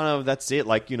it's kind of, that's it.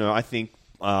 Like, you know, I think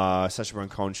Sacha Baron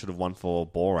Cohen should have won for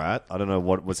Borat. I don't know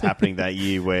what was happening that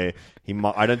year where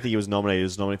I don't think he was nominated. He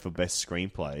was nominated for Best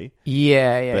Screenplay.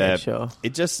 Yeah, sure.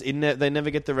 They never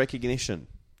get the recognition.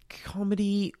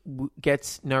 Comedy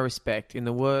gets no respect, in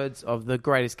the words of the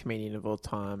greatest comedian of all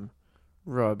time,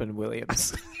 Robin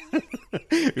Williams.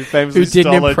 Who famously did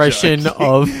an stole a impression joke.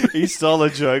 of... He stole a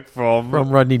joke from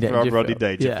Rodney Dangerfield. From Rodney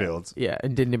Dangerfield. Yeah,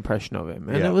 and did an impression of him.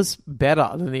 And it was better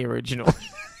than the original.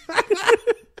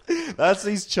 That's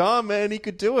his charm, man. He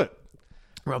could do it.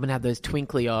 Robin had those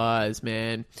twinkly eyes,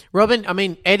 man.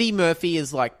 Eddie Murphy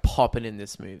is like popping in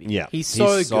this movie. Yeah. He's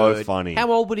so good. Funny.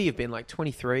 How old would he have been? Like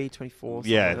 23, 24?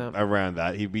 Yeah, like that? around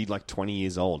that. He'd be like 20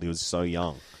 years old. He was so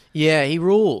young. Yeah, he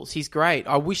rules. He's great.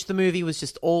 I wish the movie was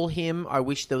just all him. I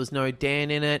wish there was no Dan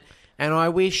in it. And I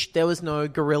wish there was no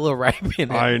gorilla rape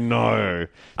in it. I know.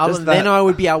 Then I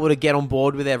would be able to get on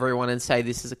board with everyone and say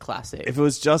this is a classic. If it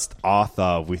was just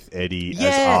Arthur with Eddie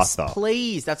as Arthur. Yes,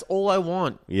 please. That's all I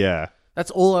want. Yeah.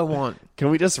 That's all I want. Can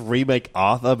we just remake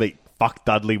Arthur but fuck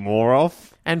Dudley Moore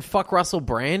off? And fuck Russell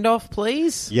Brand off,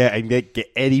 please? Yeah, and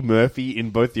get Eddie Murphy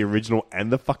in both the original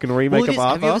and the fucking remake of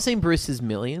Arthur. Have you ever seen Bruce's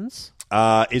Millions?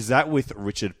 Is that with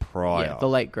Richard Pryor? Yeah, the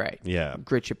late great. Yeah.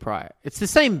 Richard Pryor. It's the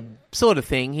same sort of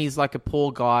thing. He's like a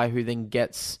poor guy who then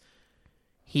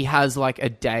he has like a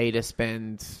day to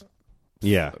spend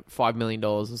 $5 million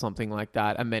or something like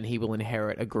that, and then he will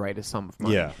inherit a greater sum of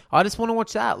money. Yeah. I just want to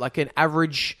watch that. Like an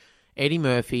average Eddie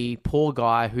Murphy, poor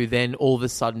guy who then all of a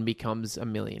sudden becomes a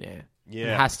millionaire. Yeah.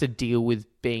 And has to deal with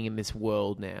being in this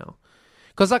world now.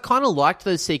 Because I kind of liked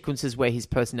those sequences where his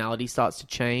personality starts to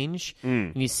change.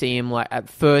 And you see him, like, at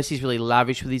first he's really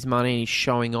lavish with his money and he's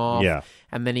showing off. Yeah.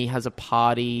 And then he has a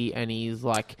party and he's,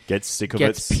 like... Gets sick of it.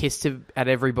 Gets pissed at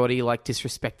everybody, like,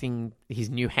 disrespecting his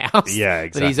new house. Yeah,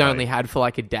 exactly. That he's only had for,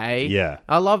 like, a day. Yeah.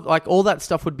 I love, like, all that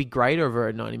stuff would be great over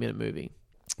a 90-minute movie.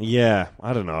 Yeah,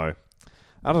 I don't know.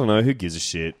 Who gives a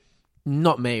shit?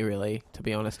 Not me, really, to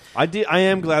be honest. I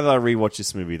am glad that I rewatched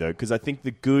this movie, though, because I think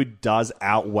the good does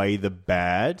outweigh the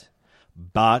bad,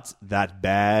 but that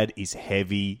bad is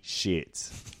heavy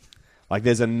shit. Like,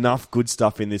 there's enough good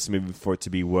stuff in this movie for it to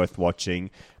be worth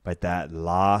watching, but that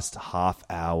last half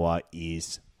hour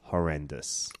is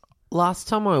horrendous. Last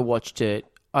time I watched it,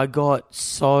 I got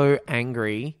so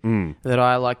angry that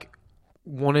I, like,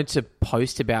 wanted to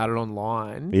post about it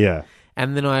online. Yeah.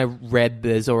 And then I read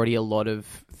there's already a lot of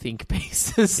think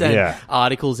pieces and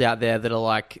articles out there that are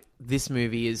like, this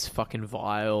movie is fucking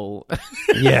vile.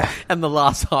 Yeah. And the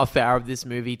last half hour of this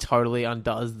movie totally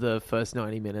undoes the first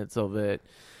 90 minutes of it.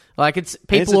 Like,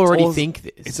 people already think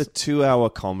this. It's a 2-hour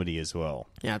comedy as well.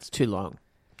 Yeah, it's too long.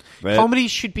 But Comedy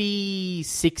should be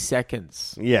 6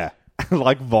 seconds. Yeah.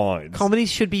 like vines. Comedies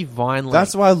should be Vine length.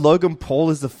 That's why Logan Paul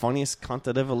is the funniest cunt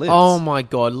that ever lived. Oh my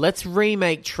god, let's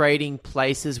remake Trading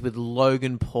Places with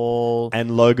Logan Paul.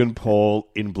 And Logan Paul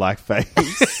in blackface.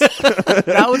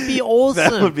 That would be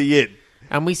awesome. That would be it.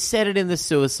 And we set it in the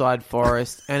Suicide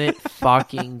Forest, and it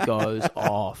fucking goes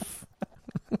off.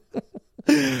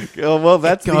 Oh, well,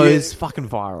 that's it goes fucking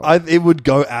viral. It would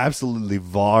go absolutely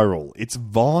viral. It's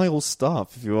vile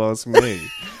stuff, if you ask me.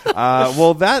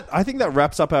 I think that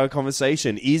wraps up our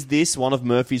conversation. Is this one of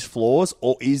Murphy's flaws,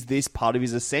 or is this part of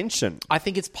his ascension? I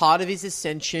think it's part of his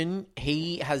ascension.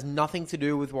 He has nothing to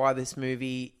do with why this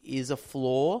movie is a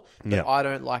flaw, but I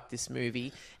don't like this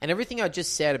movie. And everything I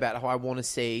just said about how I want to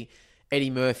see Eddie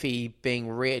Murphy being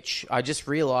rich, I just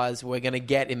realized we're going to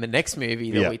get in the next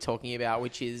movie that we're talking about,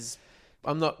 which is...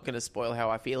 I'm not going to spoil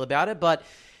how I feel about it, but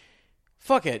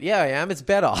fuck it. Yeah, I am. It's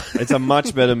better. It's a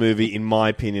much better movie, in my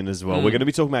opinion, as well. We're going to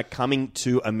be talking about Coming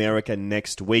to America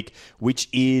next week, which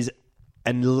is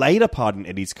a later part in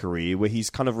Eddie's career where he's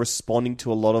kind of responding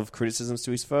to a lot of criticisms to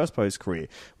his first post career,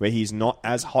 where he's not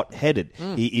as hot-headed.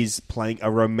 He is playing a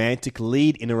romantic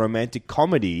lead in a romantic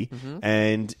comedy,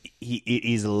 and it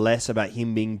is less about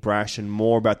him being brash and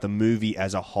more about the movie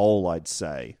as a whole, I'd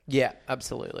say. Yeah,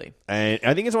 absolutely. And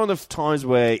I think it's one of the times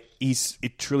where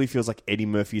it truly feels like Eddie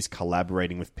Murphy is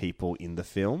collaborating with people in the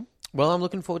film. Well, I'm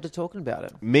looking forward to talking about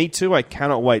it. Me too. I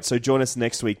cannot wait. So join us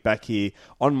next week back here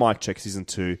on Mic Check Season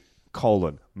 2,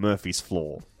 Murphy's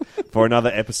Flaw, for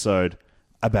another episode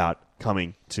about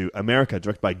Coming to America,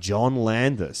 directed by John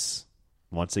Landis,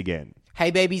 once again.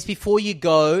 Hey, babies, before you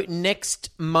go, next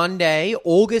Monday,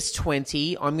 August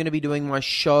 20, I'm going to be doing my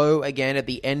show again at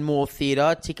the Enmore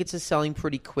Theatre. Tickets are selling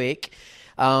pretty quick,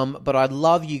 but I'd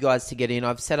love you guys to get in.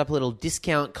 I've set up a little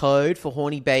discount code for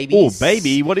Horny Babies. Oh,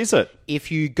 baby, what is it? If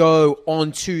you go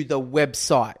onto the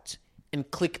website and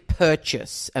click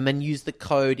purchase and then use the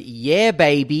code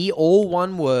YEAHBABY, all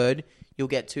one word, you'll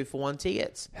get 2-for-1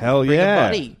 tickets. Hell Bring yeah. a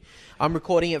buddy. I'm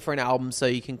recording it for an album so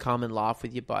you can come and laugh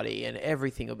with your buddy and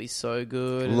everything will be so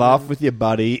good. Laugh with your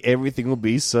buddy. Everything will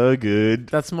be so good.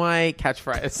 That's my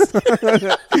catchphrase.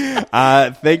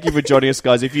 Thank you for joining us,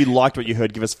 guys. If you liked what you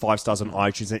heard, give us 5 stars on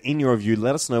iTunes. And in your review,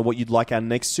 let us know what you'd like our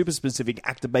next super specific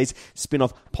actor-based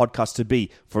spin-off podcast to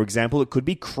be. For example, it could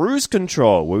be Cruise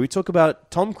Control, where we talk about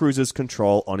Tom Cruise's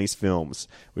control on his films,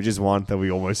 which is one that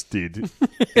we almost did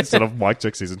instead of Mic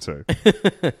Check Season 2.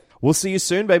 We'll see you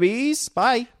soon, babies.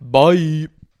 Bye. Bye.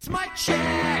 It's my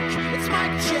check. It's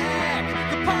my check.